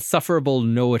insufferable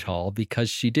know-it-all because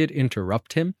she did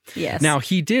interrupt him. Yes. Now,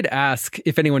 he did ask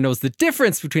if anyone knows the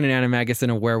difference between an animagus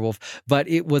and a werewolf, but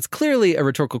it was clearly a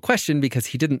rhetorical question because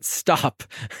he didn't stop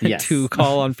to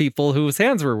call on people whose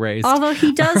hands were raised. Although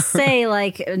he does say,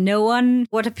 like, no one,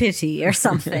 what a pity, or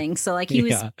something. So, like, he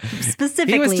was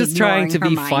specifically He was just trying to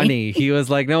Hermione. be funny. He was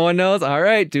like, no one knows. All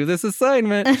right, do this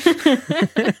assignment.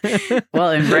 Well,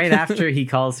 and right after he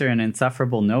calls her an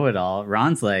insufferable know-it-all,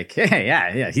 Ron's like, hey,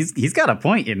 yeah, he's got a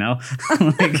point, you know?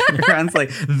 Like, Ron's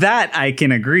like, that I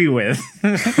can agree with.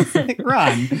 Like,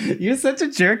 Ron, you're such a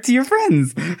jerk to your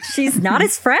friends. She's not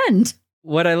his friend.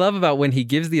 What I love about when he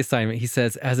gives the assignment, he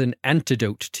says, as an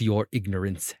antidote to your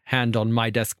ignorance, hand on my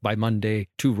desk by Monday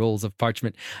 2 rolls of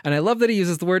parchment. And I love that he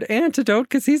uses the word antidote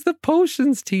because he's the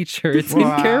potions teacher. It's in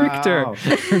character.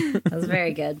 That was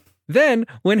very good. Then,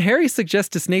 when Harry suggests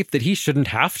to Snape that he shouldn't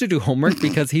have to do homework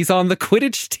because he's on the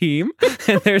Quidditch team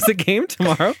and there's a game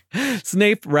tomorrow,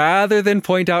 Snape, rather than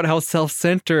point out how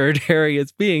self-centered Harry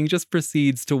is being, just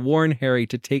proceeds to warn Harry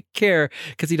to take care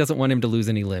because he doesn't want him to lose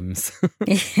any limbs.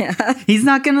 Yeah. He's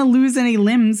not going to lose any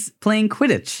limbs playing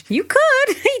Quidditch. You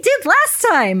could. He did last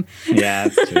time. Yeah,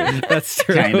 that's true. That's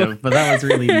true. Kind of, but that was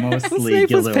really mostly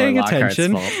Snape was Gilderoy paying Lockhart's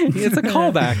attention. fault. It's a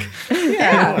callback.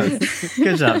 Yeah, it was.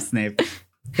 Good job, Snape.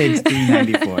 Page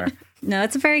 394. No,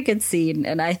 it's a very good scene.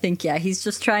 And I think, he's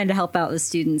just trying to help out the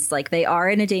students. Like, they are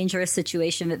in a dangerous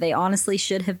situation that they honestly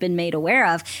should have been made aware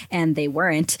of, and they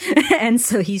weren't. And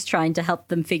so he's trying to help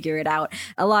them figure it out.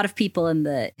 A lot of people in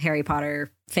the Harry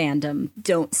Potter fandom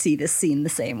don't see this scene the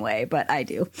same way, but I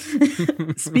do.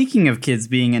 Speaking of kids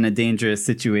being in a dangerous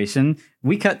situation,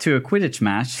 we cut to a Quidditch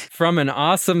match. From an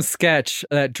awesome sketch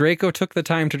that Draco took the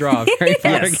time to draw. Harry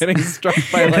Potter getting struck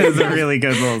by lightning. It was a really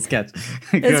good little sketch.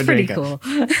 It's pretty cool.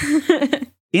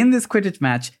 In this Quidditch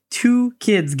match, 2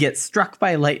 kids get struck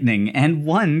by lightning, and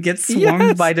one gets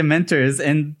swarmed by Dementors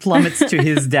and plummets to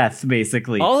his death,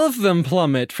 basically. All of them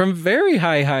plummet from very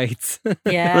high heights.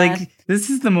 Yeah. Like, this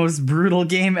is the most brutal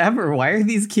game ever. Why are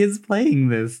these kids playing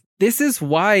this? This is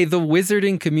why the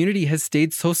wizarding community has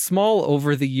stayed so small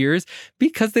over the years,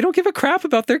 because they don't give a crap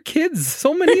about their kids.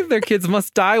 So many of their kids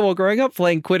must die while growing up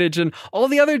playing Quidditch and all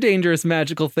the other dangerous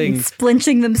magical things.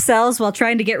 Splinching themselves while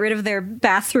trying to get rid of their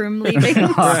bathroom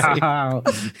leavings. Wow.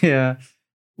 Yeah.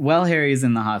 While Harry's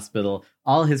in the hospital,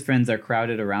 all his friends are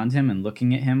crowded around him and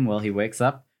looking at him while he wakes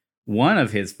up. One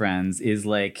of his friends is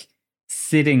like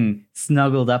sitting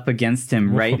snuggled up against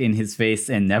him right in his face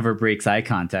and never breaks eye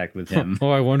contact with him. Oh,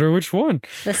 I wonder which one.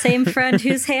 The same friend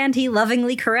whose hand he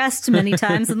lovingly caressed many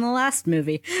times in the last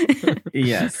movie.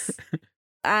 Yes.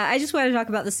 I just want to talk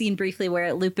about the scene briefly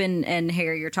where Lupin and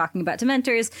Harry are talking about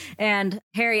Dementors, and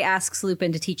Harry asks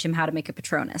Lupin to teach him how to make a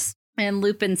Patronus. And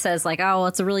Lupin says, like, oh, well,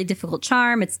 it's a really difficult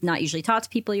charm. It's not usually taught to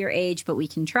people your age, but we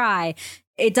can try.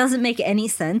 it doesn't make any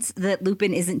sense that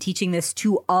Lupin isn't teaching this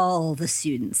to all the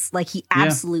students. Like, he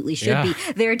absolutely should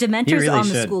be. There are Dementors really on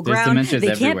the should. school There's ground. Dementors They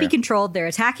can't everywhere. be controlled. They're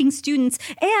attacking students.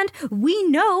 And we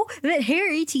know that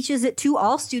Harry teaches it to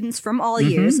all students from all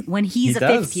years when he's He a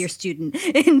does. fifth-year student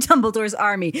in Dumbledore's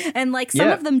army. And, like, some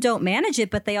of them don't manage it,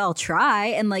 but they all try.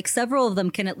 And, like, several of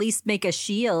them can at least make a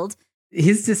shield.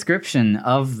 His description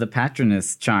of the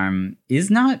Patronus charm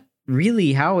is not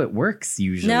really how it works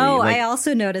usually. No, Like, I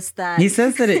also noticed that. he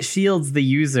says that it shields the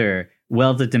user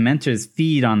while the Dementors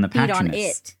feed on the Feed Patronus. on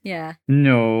it. Yeah.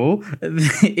 No,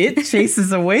 it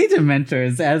chases away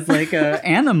Dementors as like a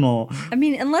animal. I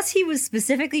mean, unless he was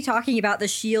specifically talking about the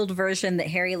shield version that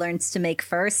Harry learns to make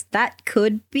first, that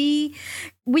could be.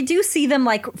 We do see them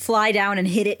like fly down and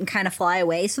hit it and kind of fly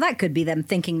away, so that could be them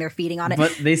thinking they're feeding on it.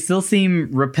 But they still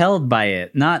seem repelled by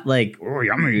it, not like, oh,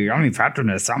 yummy, yummy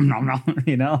Patronus, nom, nom, nom,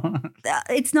 you know?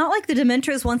 It's not like the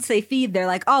Dementors, once they feed, they're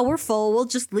like, oh, we're full, we'll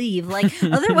just leave. Like,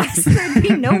 otherwise there'd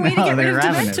be no way to get rid they're of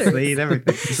ravenous. Dementors. They eat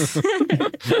everything.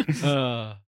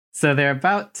 So they're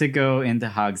about to go into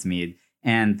Hogsmeade,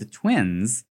 and the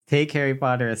twins take Harry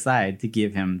Potter aside to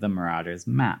give him the Marauder's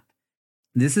map.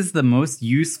 This is the most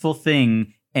useful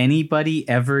thing anybody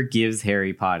ever gives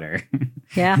Harry Potter.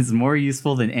 Yeah. It's more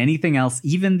useful than anything else,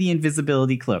 even the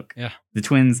invisibility cloak. Yeah. The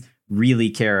twins really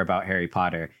care about Harry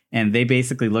Potter, and they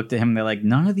basically looked at him, they're like,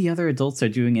 none of the other adults are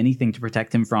doing anything to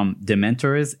protect him from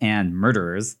Dementors and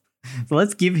murderers. So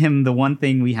let's give him the one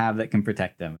thing we have that can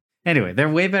protect him. Anyway, they're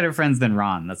way better friends than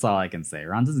Ron. That's all I can say.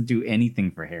 Ron doesn't do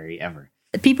anything for Harry ever.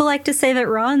 People like to say that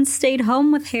Ron stayed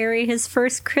home with Harry his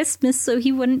first Christmas so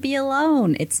he wouldn't be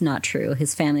alone. It's not true.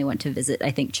 His family went to visit,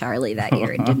 I think, Charlie that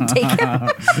year and didn't take him.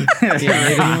 Yeah, they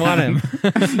didn't want him.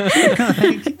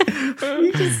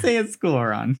 You just say at school,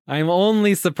 Ron. I'm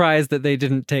only surprised that they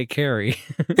didn't take Harry.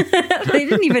 They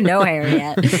didn't even know Harry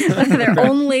yet. Their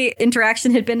only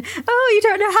interaction had been, oh, you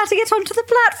don't know how to get onto the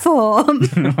platform.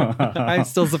 I'm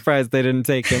still surprised they didn't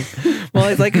take him. Well,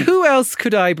 it's like, who else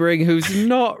could I bring who's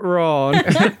not Ron?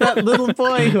 That little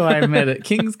boy who I met at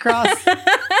King's Cross.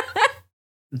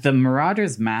 The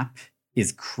Marauder's map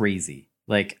is crazy.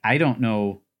 Like, I don't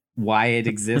know why it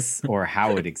exists or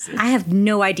how it exists. I have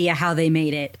no idea how they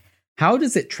made it. How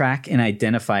does it track and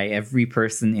identify every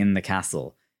person in the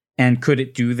castle? And could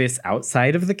it do this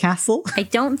outside of the castle? I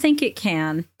don't think it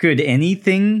can. Could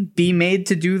anything be made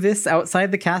to do this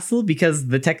outside the castle? Because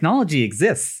the technology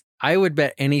exists. I would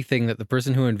bet anything that the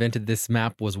person who invented this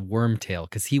map was Wormtail,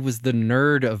 because he was the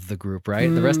nerd of the group, right?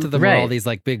 The rest of them were all these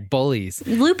like big bullies.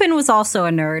 Lupin was also a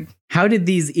nerd. How did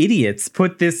these idiots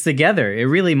put this together? It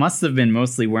really must have been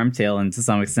mostly Wormtail and to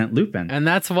some extent Lupin. And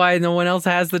that's why no one else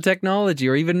has the technology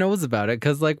or even knows about it,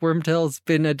 because like Wormtail's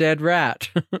been a dead rat.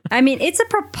 I mean, it's a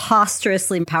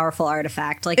preposterously powerful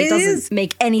artifact. Like, it doesn't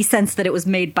make any sense that it was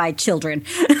made by children.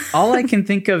 All I can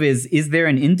think of is there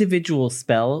an individual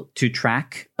spell to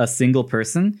track a single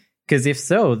person? Because if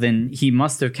so, then he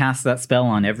must have cast that spell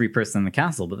on every person in the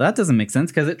castle. But that doesn't make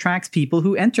sense because it tracks people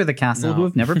who enter the castle who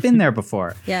have never been there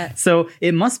before. Yeah. So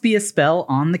it must be a spell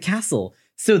on the castle.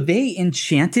 So they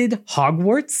enchanted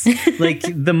Hogwarts, like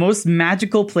the most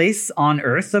magical place on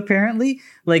Earth, apparently.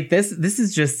 Like this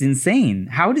is just insane.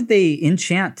 How did they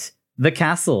enchant the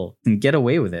castle and get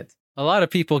away with it? A lot of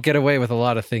people get away with a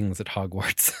lot of things at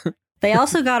Hogwarts. They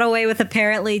also got away with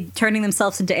apparently turning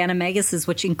themselves into animaguses,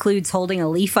 which includes holding a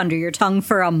leaf under your tongue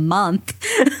for a month.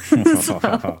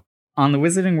 On the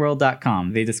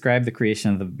wizardingworld.com, they describe the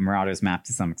creation of the Marauder's map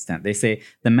to some extent. They say,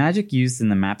 the magic used in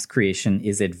the map's creation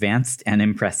is advanced and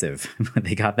impressive.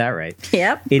 They got that right.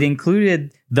 Yep. It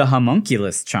included the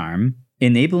homunculus charm,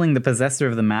 enabling the possessor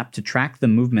of the map to track the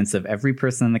movements of every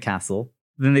person in the castle.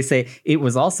 Then they say, it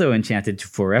was also enchanted to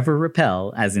forever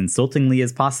repel, as insultingly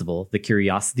as possible, the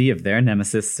curiosity of their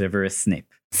nemesis, Severus Snape.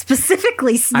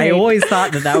 Specifically Snape. I always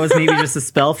thought that was maybe just a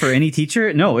spell for any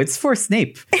teacher. No, it's for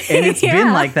Snape. And it's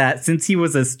been like that since he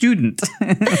was a student.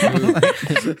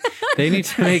 They need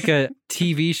to make a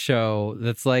TV show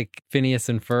that's like Phineas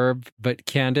and Ferb, but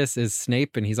Candace is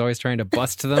Snape and he's always trying to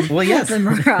bust them. Well, yes. The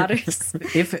Marauders.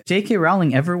 If J.K.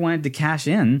 Rowling ever wanted to cash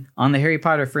in on the Harry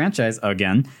Potter franchise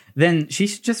again, then she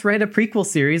should just write a prequel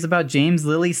series about James,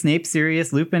 Lily, Snape,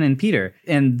 Sirius, Lupin, and Peter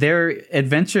and their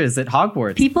adventures at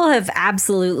Hogwarts. People have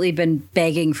absolutely been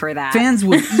begging for that. Fans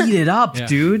would eat it up,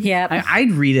 dude. Yep.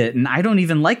 I'd read it, and I don't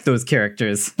even like those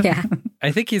characters. Yeah.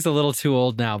 I think he's a little too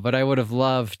old now, but I would have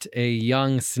loved a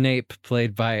young Snape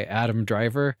played by Adam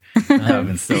Driver. That would have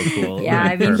been so cool. Yeah,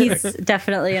 I mean, Perfect. he's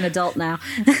definitely an adult now.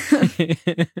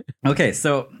 Okay,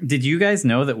 so did you guys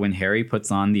know that when Harry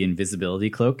puts on the invisibility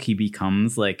cloak, he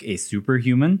becomes like a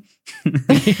superhuman?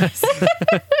 Yes.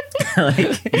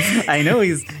 Like, I know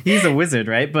he's a wizard,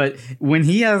 right? But when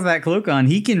he has that cloak on,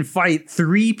 he can fight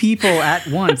 3 people at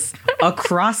once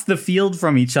across the field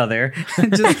from each other,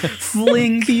 just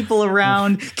fling people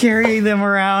around, carry them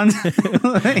around.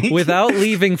 Like, without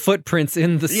leaving footprints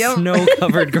in the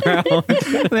snow-covered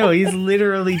ground. No, he's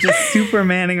literally just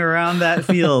Supermaning around that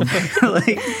field,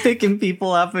 like picking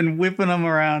people up and whipping them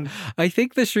around. I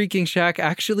think the Shrieking Shack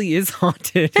actually is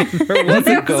haunted. There was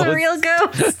a real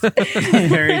ghost.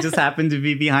 Harry just happened to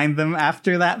be behind them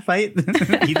after that fight.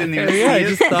 He didn't even see I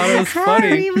just thought it was funny.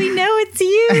 Harry, we know it's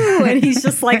you. And he's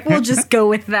just like, we'll just go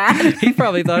with that. He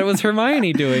probably thought it was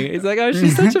Hermione doing it. He's like, oh,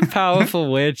 she's such a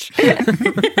powerful witch.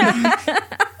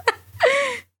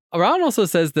 Ron also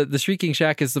says that the Shrieking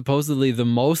Shack is supposedly the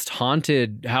most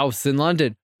haunted house in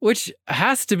London, which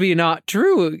has to be not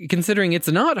true, considering it's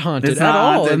not haunted at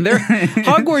all. Haunted. And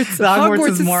Hogwarts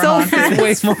is more itself haunted.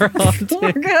 is way more haunted.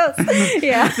 More ghosts.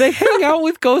 Yeah. They hang out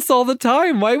with ghosts all the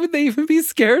time. Why would they even be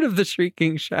scared of the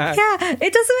Shrieking Shack? Yeah,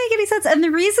 it doesn't make any sense. And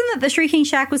the reason that the Shrieking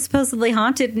Shack was supposedly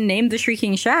haunted and named the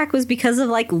Shrieking Shack was because of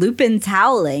like Lupin's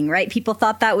howling, right? People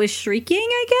thought that was shrieking,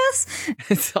 I guess.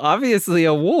 It's obviously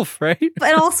a wolf, right?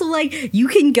 But also, like, you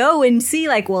can go and see,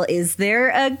 like, well, is there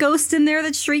a ghost in there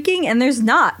that's shrieking? And there's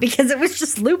not, because it was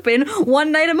just Lupin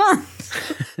one night a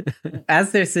month.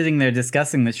 As they're sitting there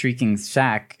discussing the Shrieking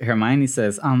Shack, Hermione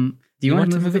says, do you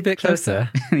want to move a bit closer?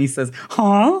 And he says,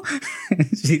 huh?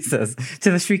 She says,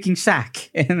 to the Shrieking Shack.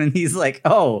 And then he's like,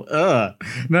 no,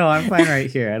 I'm fine right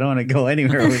here. I don't want to go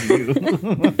anywhere with you.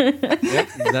 Yep,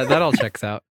 that all checks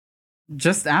out.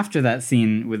 Just after that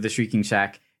scene with the Shrieking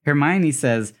Shack, Hermione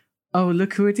says, oh,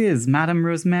 look who it is, Madame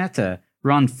Rosmerta.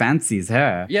 Ron fancies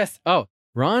her. Yes. Oh,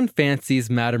 Ron fancies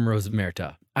Madame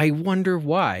Rosmerta. I wonder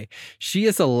why. She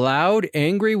is a loud,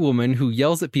 angry woman who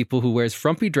yells at people, who wears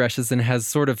frumpy dresses and has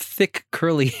sort of thick,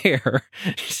 curly hair.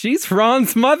 She's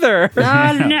Ron's mother.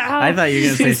 Oh, no. I thought you were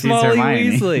going to say she's Molly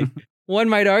Hermione. Weasley. One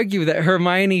might argue that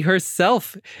Hermione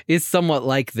herself is somewhat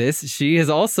like this. She is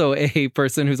also a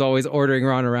person who's always ordering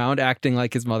Ron around, acting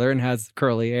like his mother, and has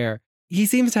curly hair. He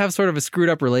seems to have sort of a screwed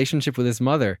up relationship with his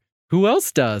mother. Who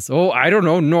else does? Oh, I don't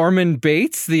know. Norman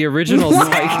Bates, the original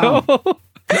Psycho.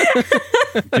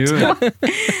 Dude.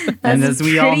 And as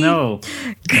we all know,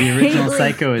 the original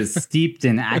Psycho is steeped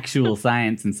in actual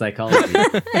science and psychology.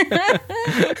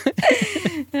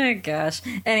 Oh, gosh.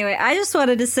 Anyway, I just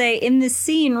wanted to say, in this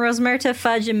scene, Rosmerta,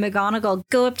 Fudge, and McGonagall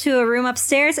go up to a room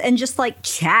upstairs and just, like,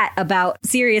 chat about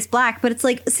Sirius Black. But it's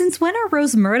like, since when are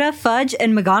Rosmerta, Fudge,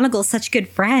 and McGonagall such good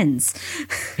friends?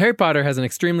 Harry Potter has an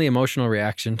extremely emotional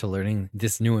reaction to learning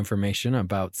this new information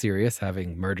about Sirius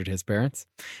having murdered his parents.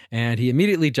 And he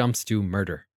immediately jumps to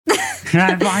murder.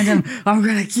 I find him, I'm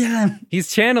gonna kill him. He's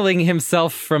channeling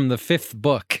himself from the 5th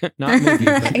book, not movie.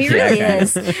 But He really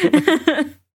is.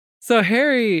 So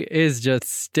Harry is just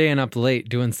staying up late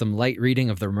doing some light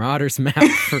reading of the Marauders map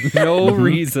for no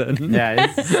reason.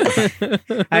 Yeah,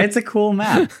 it's a cool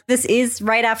map. This is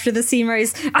right after the scene where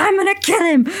he's, I'm gonna kill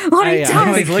him when he I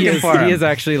dies. think he is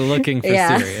actually looking for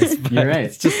Yeah. Sirius. But You're right.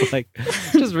 It's just like,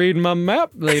 just reading my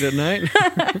map late at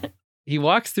night. He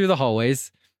walks through the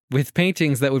hallways with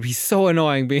paintings that would be so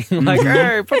annoying, being like,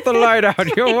 hey, put the light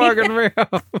out, you're walking me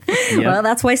up. Yep. Well,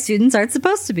 that's why students aren't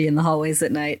supposed to be in the hallways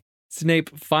at night.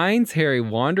 Snape finds Harry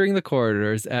wandering the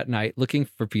corridors at night looking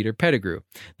for Peter Pettigrew.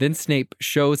 Then Snape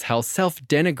shows how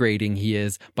self-denigrating he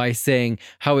is by saying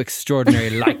how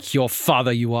extraordinary like your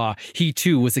father you are. He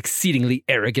too was exceedingly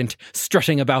arrogant,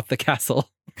 strutting about the castle.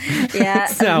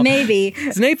 Yeah, Now, maybe.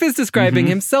 Snape is describing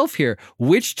himself here.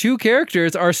 Which two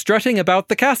characters are strutting about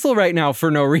the castle right now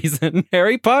for no reason?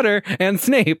 Harry Potter and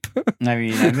Snape. I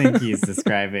mean, I think he's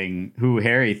describing who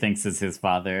Harry thinks is his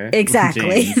father.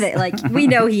 Exactly. James. Like, we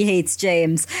know he hates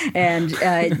James, and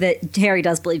that Harry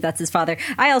does believe that's his father.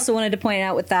 I also wanted to point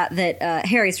out with that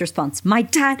Harry's response, my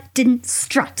dad didn't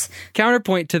strut.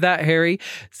 Counterpoint to that, Harry,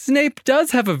 Snape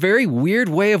does have a very weird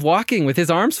way of walking with his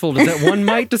arms folded that one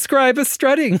might describe as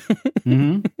strutting.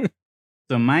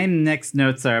 So my next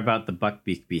notes are about the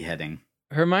Buckbeak beheading.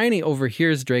 Hermione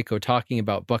overhears Draco talking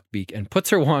about Buckbeak and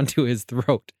puts her wand to his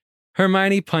throat.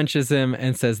 Hermione punches him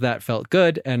and says that felt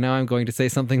good, and now I'm going to say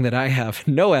something that I have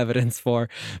no evidence for,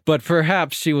 but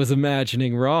perhaps she was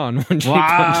imagining Ron when she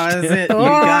punched him. You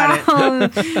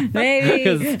got it. Maybe.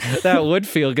 Because that would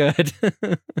feel good.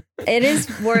 It is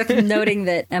worth noting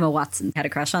that Emma Watson had a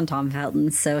crush on Tom Felton,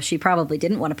 so she probably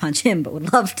didn't want to punch him, but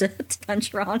would love to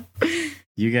punch Ron.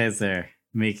 You guys are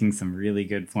making some really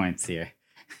good points here.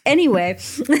 Anyway,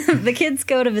 the kids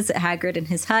go to visit Hagrid in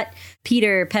his hut.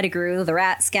 Peter Pettigrew, the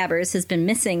rat Scabbers, has been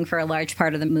missing for a large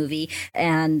part of the movie,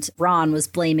 and Ron was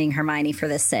blaming Hermione for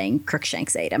this, saying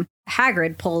Crookshanks ate him.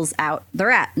 Hagrid pulls out the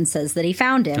rat and says that he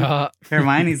found him.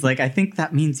 Hermione's like, I think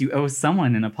that means you owe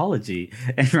someone an apology.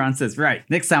 And Ron says, right,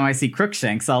 next time I see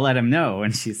Crookshanks, I'll let him know.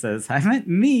 And she says, I meant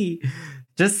me.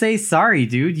 Just say sorry,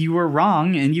 dude. You were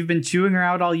wrong, and you've been chewing her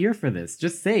out all year for this.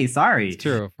 Just say sorry. It's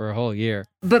true, for a whole year.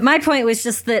 But my point was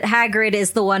just that Hagrid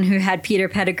is the one who had Peter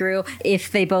Pettigrew.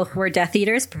 If they both were Death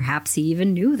Eaters, perhaps he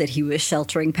even knew that he was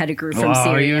sheltering Pettigrew from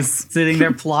Sirius. He was sitting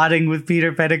there plotting with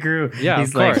Peter Pettigrew. Yeah, he's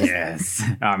of course. Like, yes,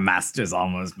 our master's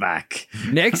almost back.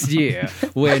 Next year,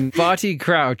 when Barty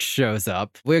Crouch shows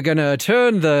up, we're gonna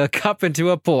turn the cup into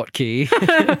a portkey.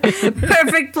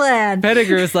 Perfect plan.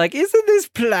 Pettigrew's like, isn't this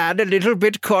plan a little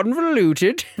bit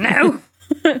convoluted? No.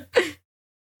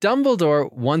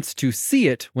 Dumbledore wants to see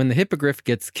it when the hippogriff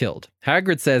gets killed.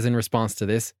 Hagrid says in response to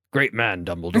this, great man,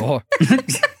 Dumbledore.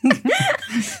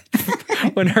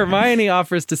 When Hermione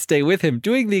offers to stay with him,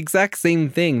 doing the exact same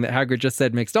thing that Hagrid just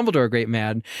said makes Dumbledore a great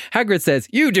man, Hagrid says,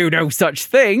 you do no such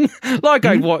thing. Like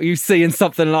I'd want you seeing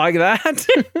something like that.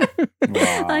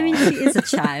 I mean, she is a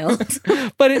child.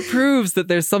 But it proves that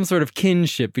there's some sort of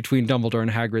kinship between Dumbledore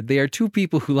and Hagrid. They are two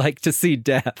people who like to see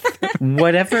death.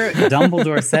 Whatever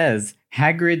Dumbledore says,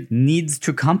 Hagrid needs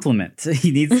to compliment.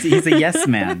 He's a yes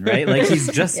man, right? Like he's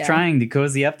just trying to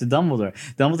cozy up to Dumbledore.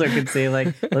 Dumbledore could say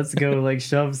like, let's go like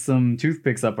shove some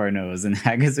toothpicks up our nose. And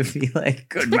Hagrid would be like,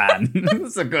 good man.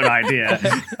 That's a good idea.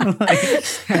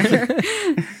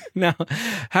 Now,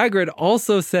 Hagrid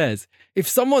also says, if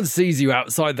someone sees you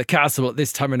outside the castle at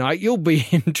this time of night, you'll be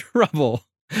in trouble.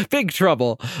 Big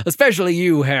trouble. Especially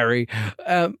you, Harry.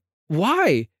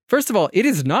 Why? First of all, it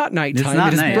is not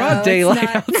nighttime. It is broad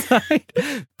daylight outside.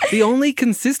 The only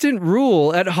consistent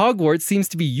rule at Hogwarts seems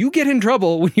to be you get in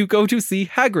trouble when you go to see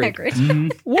Hagrid. Mm-hmm.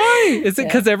 Why? Is it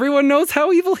because everyone knows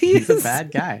how evil He's a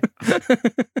bad guy.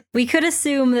 We could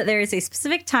assume that there is a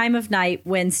specific time of night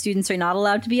when students are not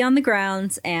allowed to be on the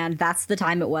grounds, and that's the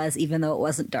time it was, even though it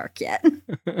wasn't dark yet.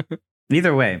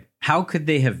 Either way, how could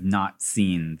they have not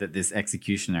seen that this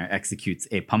executioner executes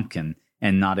a pumpkin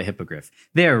and not a hippogriff?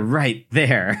 They're right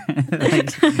there.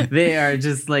 Like, they are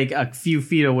just like a few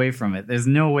feet away from it. There's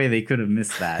no way they could have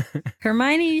missed that.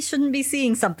 Hermione shouldn't be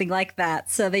seeing something like that,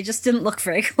 so they just didn't look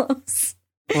very close.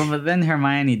 Well, but then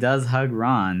Hermione does hug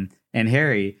Ron, and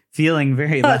Harry, feeling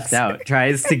very left out,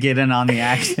 tries to get in on the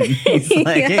action. He's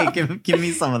like, hey, give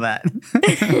me some of that.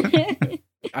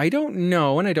 I don't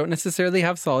know, and I don't necessarily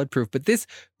have solid proof, but this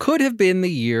could have been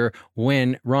the year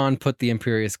when Ron put the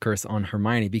Imperious Curse on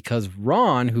Hermione, because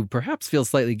Ron, who perhaps feels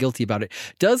slightly guilty about it,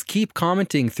 does keep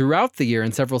commenting throughout the year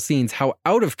in several scenes how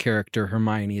out of character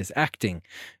Hermione is acting.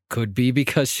 Could be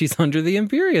because she's under the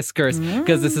Imperious Curse,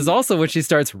 because this is also when she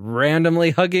starts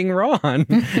randomly hugging Ron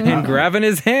and grabbing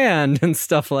his hand and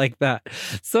stuff like that.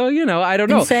 So, I don't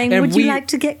know. And saying, would you like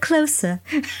to get closer?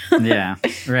 Yeah,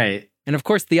 right. And of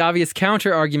course, the obvious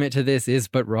counter argument to this is,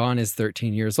 but Ron is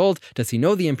 13 years old. Does he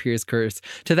know the Imperious Curse?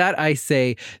 To that, I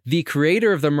say, the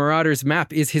creator of the Marauders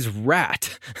map is his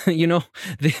rat. The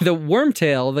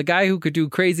Wormtail, the guy who could do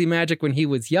crazy magic when he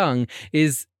was young,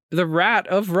 is the rat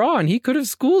of Ron. He could have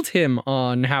schooled him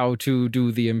on how to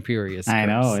do the Imperious Curse. I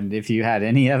know, and if you had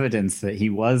any evidence that he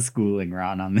was schooling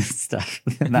Ron on this stuff,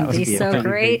 that would be so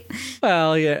great.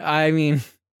 Well, yeah, I mean...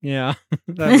 yeah,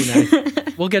 that'd be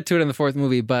nice. We'll get to it in the fourth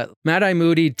movie, but Mad-Eye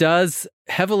Moody does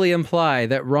heavily imply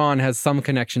that Ron has some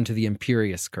connection to the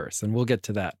Imperious Curse, and we'll get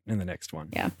to that in the next one.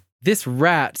 Yeah. This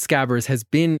rat, Scabbers, has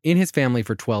been in his family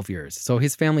for 12 years, so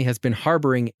his family has been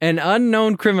harboring an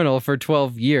unknown criminal for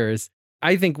 12 years.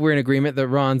 I think we're in agreement that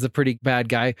Ron's a pretty bad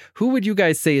guy. Who would you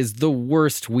guys say is the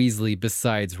worst Weasley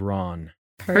besides Ron?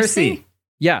 Percy?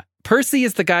 Yeah. Percy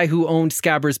is the guy who owned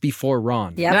Scabbers before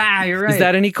Ron. Yep. You're right. Is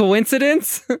that any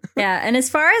coincidence? Yeah, and as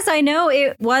far as I know,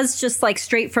 it was just like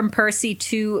straight from Percy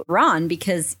to Ron,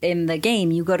 because in the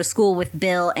game, you go to school with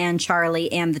Bill and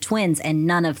Charlie and the twins, and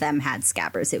none of them had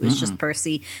Scabbers. It was just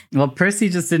Percy. Well, Percy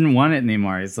just didn't want it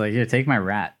anymore. He's like, here, take my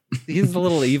rat. He's a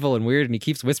little evil and weird, and he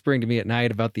keeps whispering to me at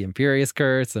night about the Imperious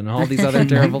Curse and all these other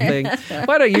terrible things.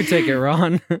 Why don't you take it,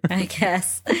 Ron? I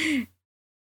guess.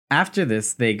 After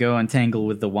this, they go and tangle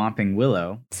with the Whomping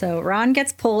Willow. So Ron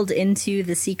gets pulled into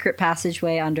the secret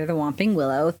passageway under the Whomping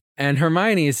Willow. And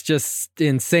Hermione is just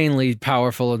insanely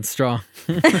powerful and strong.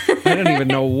 I don't even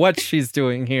know what she's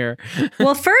doing here.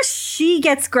 Well, first she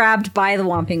gets grabbed by the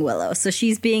Whomping Willow, so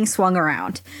she's being swung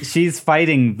around. She's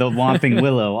fighting the Whomping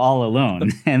Willow all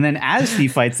alone. And then as she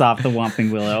fights off the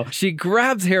Whomping Willow, she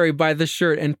grabs Harry by the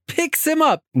shirt and picks him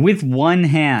up. With one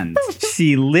hand.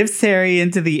 She lifts Harry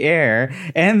into the air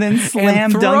and then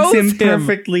slam dunks him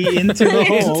perfectly into the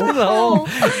hole.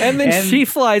 And then she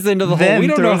flies into the hole. Then We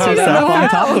don't know throws how herself on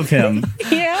top happened. of him.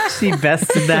 Yeah. She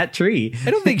bested that tree.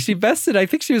 I don't think she bested. I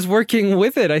think she was working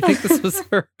with it. I think this was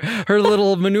her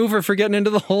little maneuver for getting into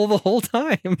the hole the whole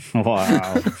time.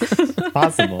 Wow.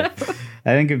 Possible.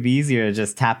 I think it'd be easier to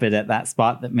just tap it at that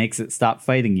spot that makes it stop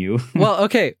fighting you. Well,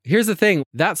 okay, here's the thing.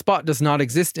 That spot does not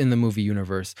exist in the movie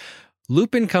universe.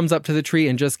 Lupin comes up to the tree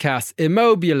and just casts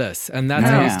Immobulus, and that's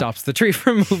how he stops the tree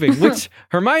from moving, which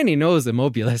Hermione knows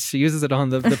Immobulus. She uses it on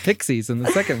the pixies in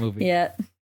the second movie. Yeah.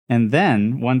 And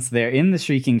then, once they're in the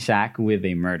Shrieking Shack with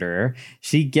a murderer,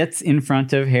 she gets in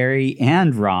front of Harry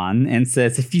and Ron and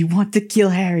says, if you want to kill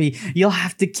Harry, you'll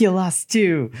have to kill us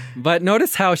too. But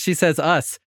notice how she says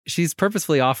us. She's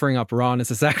purposefully offering up Ron as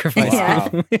a sacrifice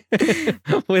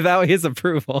without his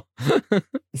approval.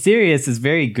 Sirius is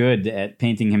very good at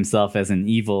painting himself as an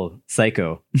evil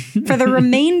psycho. For the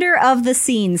remainder of the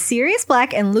scene, Sirius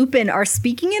Black and Lupin are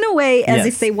speaking in a way as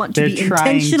if they want to be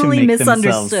intentionally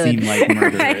misunderstood. Seem like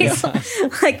murderers.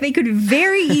 Right? Like they could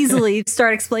very easily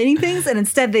start explaining things, and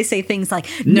instead they say things like,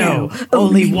 no,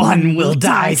 only one will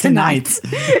die tonight.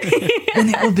 And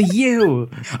it will be you.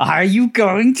 Are you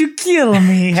going to kill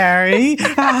me, Harry? And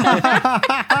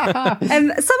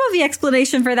some of the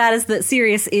explanation for that is that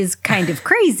Sirius is kind of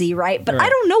crazy, right? But I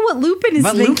don't know what Lupin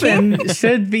is thinking. Lupin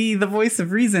should be the voice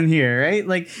of reason here, right?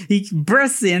 Like, he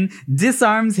bursts in,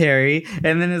 disarms Harry,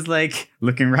 and then is like,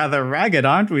 looking rather ragged,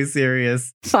 aren't we,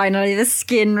 Sirius? Finally, the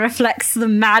skin reflects the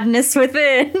madness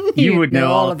within. You would know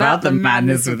all about the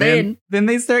madness within. Then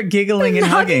they start giggling and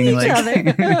hugging each like,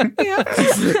 other. yeah,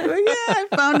 I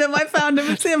found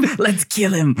him, it's him. Let's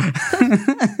kill him.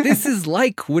 This is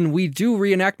like when we do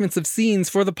reenactments of scenes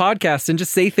for the podcast and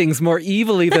just say things more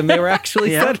evilly than they were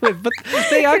actually said with, but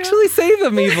they actually say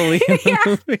them evilly in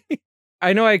the movie.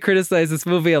 I know I criticize this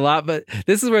movie a lot, but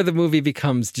this is where the movie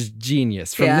becomes just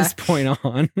genius from this point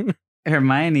on.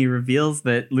 Hermione reveals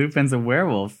that Lupin's a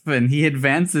werewolf, and he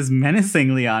advances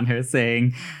menacingly on her,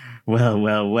 saying,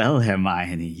 well,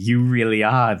 Hermione, you really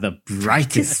are the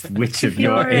brightest witch of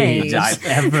your age I've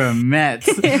ever met.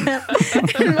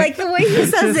 Like the way he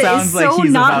says it is like so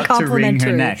he's not about to wring her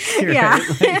complimentary. neck. Yeah,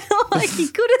 Right? like he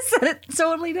could have said it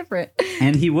totally different.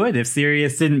 And he would if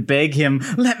Sirius didn't beg him,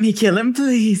 let me kill him,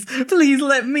 please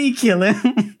let me kill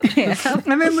him. Yeah.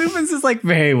 And then Lupin's just like,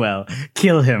 very well,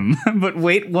 kill him. But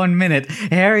wait 1 minute,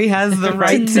 Harry has the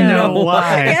right to know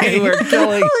why. We're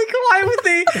killing. Like,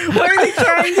 why are they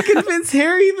trying to convince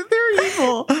Harry that they're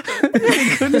evil?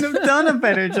 They couldn't have done a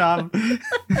better job.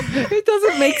 It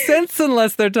doesn't make sense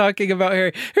unless they're talking about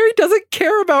Harry. Harry doesn't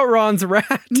care about Ron's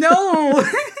rat. No.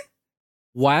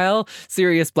 While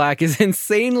Sirius Black is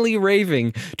insanely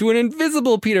raving to an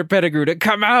invisible Peter Pettigrew to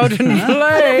come out and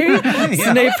play,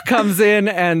 Snape comes in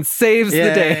and saves the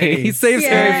day. He saves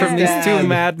Harry from these two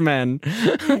madmen.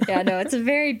 Yeah, no, it's a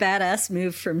very badass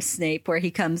move from Snape where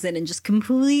he comes in and just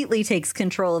completely takes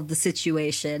control of the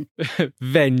situation.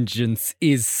 Vengeance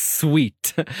is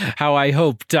sweet. How I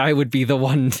hoped I would be the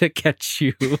one to catch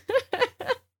you.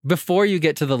 Before you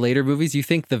get to the later movies, you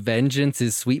think the vengeance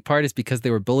is sweet part is because they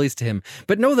were bullies to him.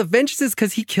 But no, the vengeance is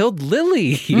because he killed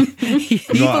Lily. he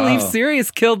believes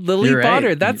Sirius killed Lily Potter.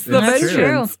 Right. That's the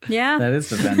vengeance. True. Yeah. That is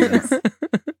the vengeance.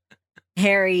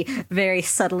 Harry very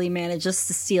subtly manages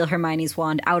to steal Hermione's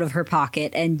wand out of her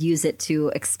pocket and use it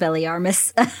to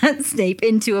Expelliarmus Snape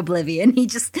into oblivion. He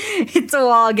just hits a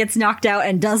wall, gets knocked out,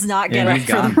 and does not get up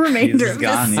for the remainder of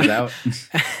the scene. He's out.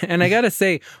 And I gotta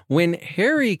say, when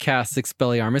Harry casts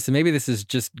Expelliarmus, and maybe this is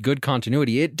just good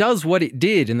continuity, it does what it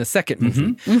did in the second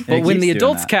movie. But when the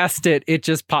adults cast it, it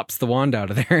just pops the wand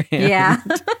out of their hand. Yeah.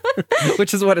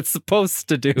 Which is what it's supposed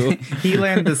to do. He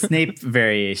learned the Snape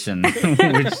variation,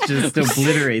 which just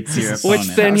obliterates your opponent. Which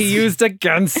then he used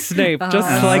against Snape,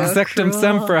 just like Sectum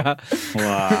Sempra.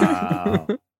 Wow.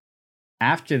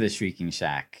 After the Shrieking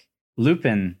Shack,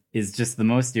 Lupin is just the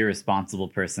most irresponsible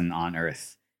person on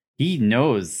Earth. He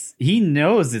knows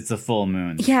it's a full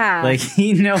moon. Yeah. Like,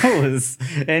 he knows.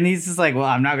 And he's just like, well,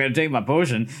 I'm not going to take my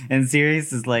potion. And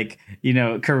Sirius is like,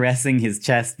 caressing his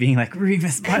chest, being like,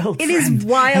 Remus, my old friend, is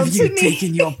wild have to you me.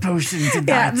 taken your potion to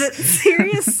Yeah, that? but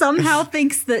Sirius somehow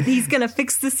thinks that he's going to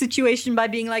fix the situation by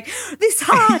being like, this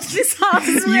heart is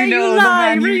where you the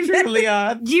lie, man you Remus. truly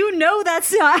are. You know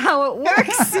that's not how it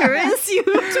works, Sirius. You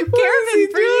took care of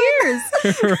him for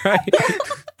years. Right.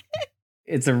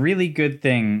 It's a really good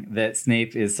thing that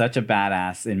Snape is such a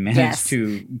badass and managed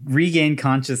to regain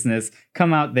consciousness,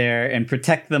 come out there and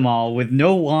protect them all with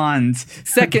no wand.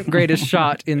 Second greatest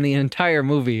shot in the entire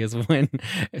movie is when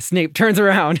Snape turns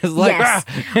around, is like,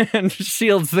 and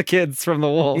shields the kids from the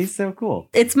wolf. He's so cool.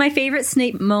 It's my favorite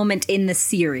Snape moment in the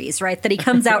series, right? That he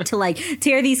comes out to like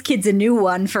tear these kids a new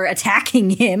one for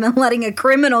attacking him and letting a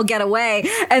criminal get away.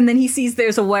 And then he sees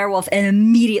there's a werewolf and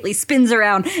immediately spins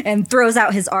around and throws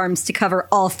out his arms to cover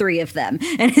all three of them.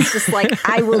 And it's just like,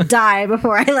 I will die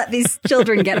before I let these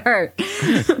children get hurt.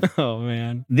 Oh,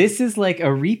 man. This is like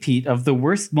a repeat of the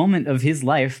worst moment of his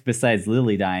life, besides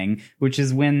Lily dying, which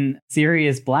is when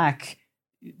Sirius Black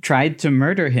tried to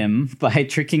murder him by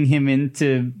tricking him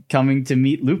into coming to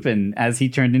meet Lupin as he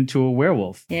turned into a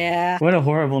werewolf. Yeah. What a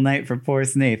horrible night for poor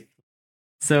Snape.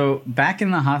 So back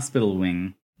in the hospital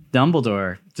wing,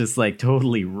 Dumbledore just like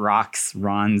totally rocks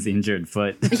Ron's injured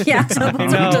foot. Yeah,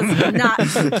 Dumbledore does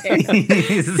not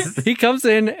care. He comes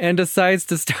in and decides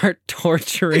to start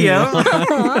torturing Yeah.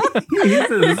 Ron. He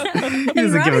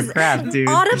doesn't give a crap, dude.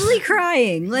 Audibly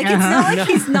crying. Like,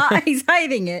 it's not like he's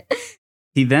hiding it.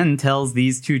 He then tells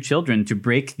these two children to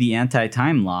break the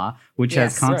anti-time law, which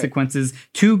has consequences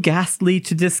too ghastly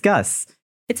to discuss.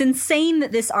 It's insane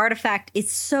that this artifact is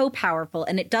so powerful,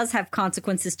 and it does have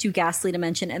consequences too ghastly to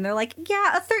mention. And they're like,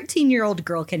 yeah, a 13-year-old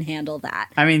girl can handle that.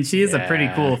 I mean, she is a pretty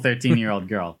cool 13-year-old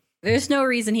girl. There's no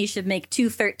reason he should make two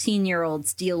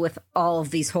 13-year-olds deal with all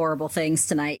of these horrible things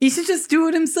tonight. He should just do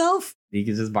it himself. He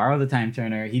could just borrow the time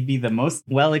turner. He'd be the most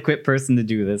well-equipped person to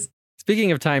do this.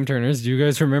 Speaking of time turners, do you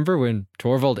guys remember when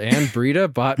Torvald and Brita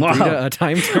bought Brita a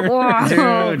time turner?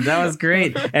 Dude, that was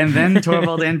great. And then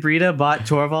Torvald and Brita bought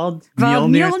Torvald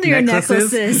Mjolnir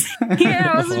necklaces.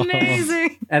 Yeah, it was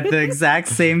amazing. At the exact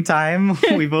same time,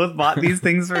 we both bought these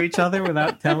things for each other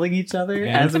without telling each other,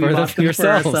 and as we bought them for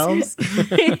ourselves.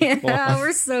 Yeah,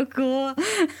 we're so cool.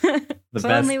 If Best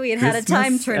only we had a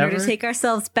time Christmas turner ever. to take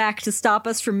ourselves back to stop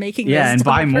us from making those and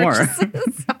buy dumb more.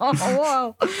 purchases.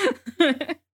 Oh, whoa.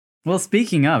 Well,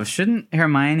 speaking of, shouldn't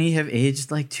Hermione have aged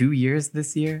like 2 years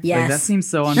this year? Yes. Like, that seems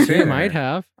so unfair. She might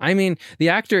have. I mean, the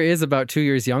actor is about 2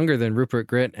 years younger than Rupert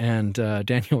Grint and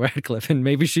Daniel Radcliffe, and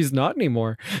maybe she's not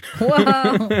anymore. Whoa.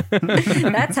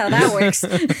 That's how that works.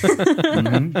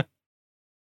 Mm-hmm.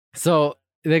 So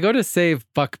they go to save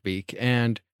Buckbeak,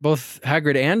 and both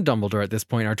Hagrid and Dumbledore at this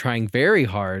point are trying very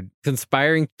hard,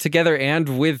 conspiring together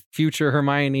and with future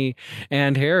Hermione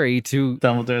and Harry to...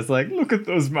 Dumbledore's like, look at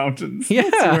those mountains. Yeah.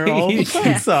 That's where all the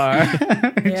plants are.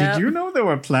 Yep. Did you know there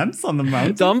were plants on the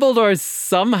mountain? Dumbledore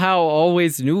somehow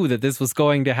always knew that this was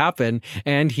going to happen,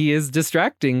 and he is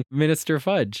distracting Minister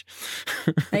Fudge.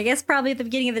 I guess probably at the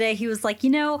beginning of the day, he was like,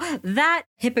 that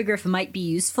hippogriff might be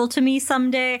useful to me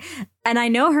someday. And I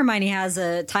know Hermione has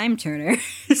a time turner,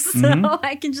 so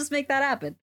I can just make that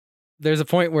happen. There's a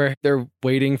point where they're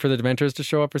waiting for the Dementors to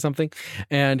show up or something,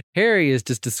 and Harry is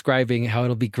just describing how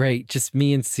it'll be great, just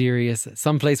me and Sirius,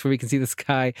 someplace where we can see the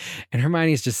sky, and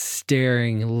Hermione's just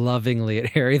staring lovingly at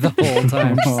Harry the whole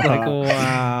time. She's like,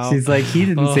 wow. She's like, he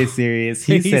didn't say Sirius,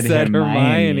 he said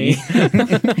Hermione.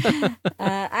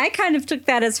 I kind of took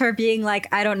that as her being like,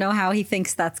 I don't know how he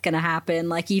thinks that's going to happen.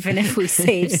 Like, even if we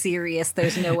save Sirius,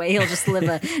 there's no way he'll just live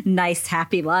a nice,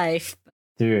 happy life.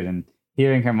 Dude, and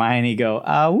hearing Hermione go,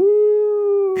 woo.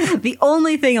 The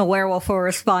only thing a werewolf will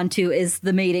respond to is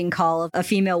the mating call of a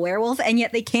female werewolf, and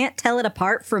yet they can't tell it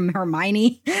apart from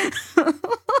Hermione.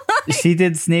 She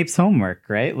did Snape's homework,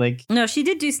 right? Like, No, she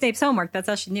did do Snape's homework. That's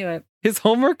how she knew it. His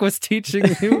homework was teaching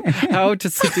you how to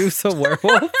seduce a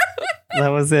werewolf? that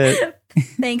was it.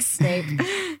 Thanks, Snape.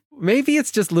 Maybe it's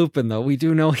just Lupin, though. We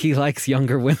do know he likes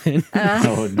younger women.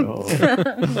 Oh, no.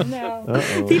 No.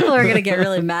 Uh-oh. People are going to get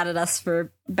really mad at us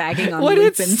for bagging on What? Lupin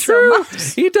It's so true.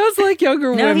 much. He does like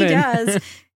younger No, women. he does.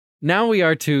 Now we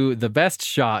are to the best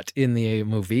shot in the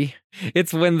movie.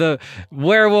 It's when the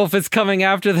werewolf is coming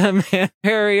after them and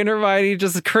Harry and Hermione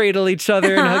just cradle each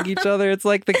other and hug each other. It's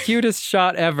like the cutest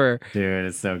shot ever. Dude,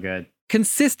 it's so good.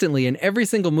 consistently in every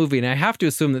single movie, and I have to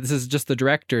assume that this is just the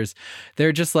directors,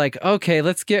 they're just like, okay,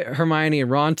 let's get Hermione and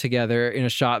Ron together in a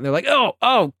shot. And they're like,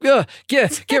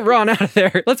 get Ron out of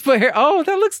there. Let's put Harry. Oh,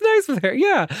 that looks nice with Harry.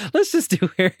 Yeah, let's just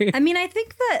do Harry. I mean, I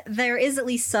think that there is at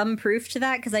least some proof to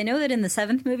that, because I know that in the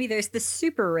 7th movie, there's this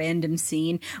super random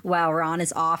scene while Ron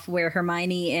is off where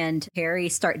Hermione and Harry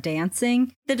start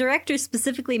dancing. The director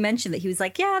specifically mentioned that he was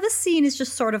like, yeah, this scene is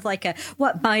just sort of like a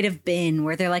what might have been,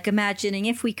 where they're like imagining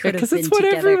if we could have been it's what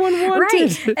together. Everyone wanted.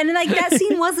 Right. And like that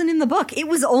scene wasn't in the book. It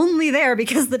was only there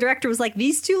because the director was like,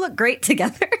 these two look great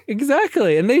together.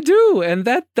 Exactly. And they do. And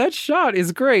that shot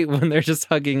is great when they're just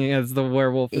hugging as the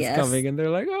werewolf is coming. And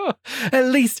they're like, oh, at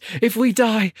least if we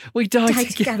die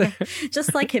together.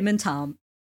 Just like him and Tom.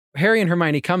 Harry and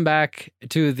Hermione come back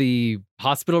to the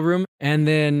hospital room, and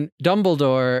then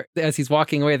Dumbledore, as he's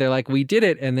walking away, they're like, we did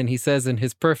it. And then he says in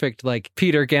his perfect, like,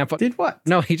 Peter Gamp... Did what?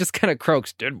 No, he just kind of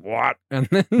croaks, did what? And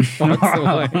then walks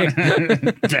away.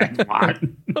 Did what?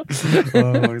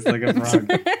 Oh, he's like a frog.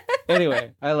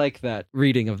 Anyway, I like that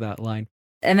reading of that line.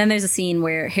 And then there's a scene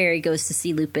where Harry goes to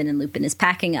see Lupin, and Lupin is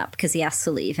packing up because he has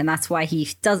to leave. And that's why he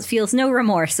feels no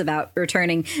remorse about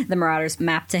returning the Marauders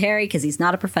map to Harry, because he's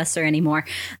not a professor anymore.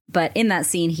 But in that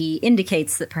scene, he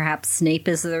indicates that perhaps Snape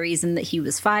is the reason that he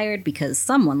was fired, because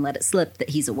someone let it slip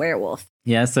that he's a werewolf.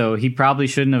 Yeah, so he probably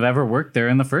shouldn't have ever worked there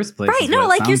in the first place. Right, no,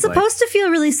 like you're supposed to feel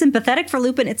really sympathetic for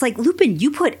Lupin. It's like, Lupin, you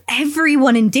put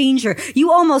everyone in danger.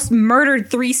 You almost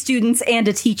murdered 3 students and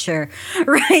a teacher,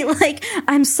 right? Like,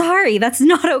 I'm sorry, that's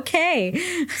not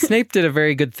okay. Snape did a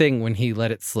very good thing when he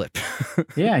let it slip.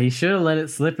 Yeah, he should have let it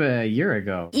slip a year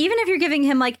ago. Even if you're giving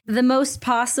him, like, the most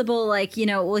possible, like,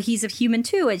 well, he's a human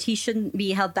too, and he shouldn't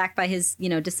be held back by his,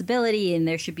 disability, and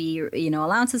there should be,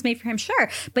 allowances made for him, sure.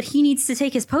 But he needs to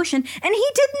take his potion, and he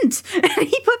didn't. And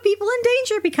he put people in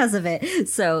danger because of it.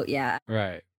 So, yeah.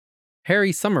 Right.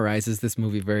 Harry summarizes this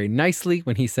movie very nicely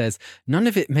when he says, none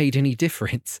of it made any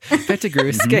difference. Pettigrew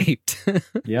escaped.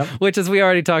 Yep. Which, as we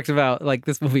already talked about, like,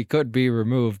 this movie could be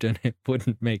removed and it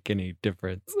wouldn't make any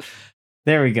difference.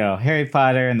 There we go. Harry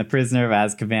Potter and the Prisoner of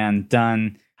Azkaban,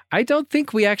 done. I don't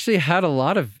think we actually had a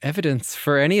lot of evidence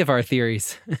for any of our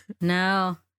theories.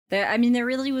 No. There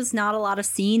really was not a lot of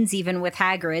scenes, even with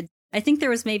Hagrid. I think there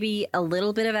was maybe a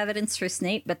little bit of evidence for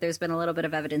Snape, but there's been a little bit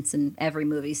of evidence in every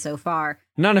movie so far.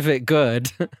 None of it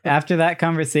good. After that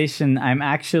conversation, I'm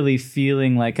actually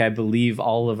feeling like I believe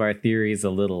all of our theories a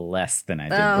little less than I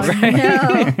did before.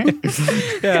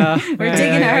 No. Yeah. We're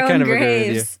digging our own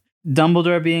graves.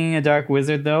 Dumbledore being a dark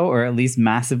wizard, though, or at least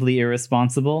massively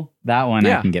irresponsible, that one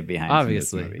I can get behind.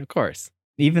 Obviously, of course.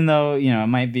 Even though, it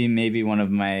might be maybe one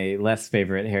of my less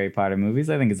favorite Harry Potter movies,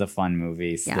 I think it's a fun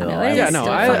movie still.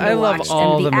 I love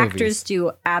all the movies. And the actors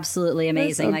do absolutely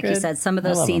amazing. So like you said, some of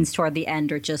those scenes toward the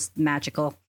end are just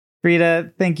magical.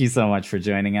 Frida, thank you so much for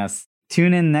joining us.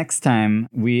 Tune in next time.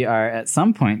 We are at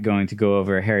some point going to go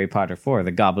over Harry Potter 4,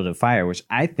 The Goblet of Fire, which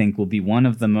I think will be one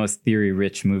of the most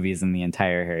theory-rich movies in the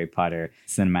entire Harry Potter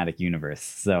cinematic universe.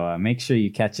 So make sure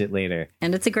you catch it later.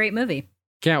 And it's a great movie.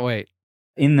 Can't wait.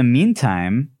 In the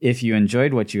meantime, if you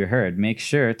enjoyed what you heard, make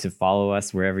sure to follow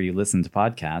us wherever you listen to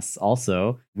podcasts.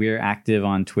 Also, we're active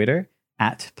on Twitter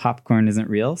at Popcorn Isn't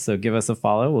Real, so give us a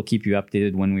follow. We'll keep you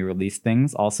updated when we release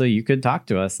things. Also, you could talk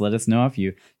to us. Let us know if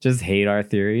you just hate our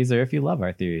theories or if you love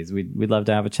our theories. We'd love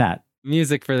to have a chat.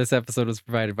 Music for this episode was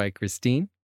provided by Christine.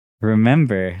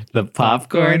 Remember, the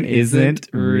popcorn isn't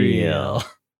real.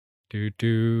 Do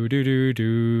do do do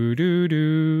do do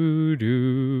do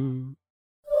do.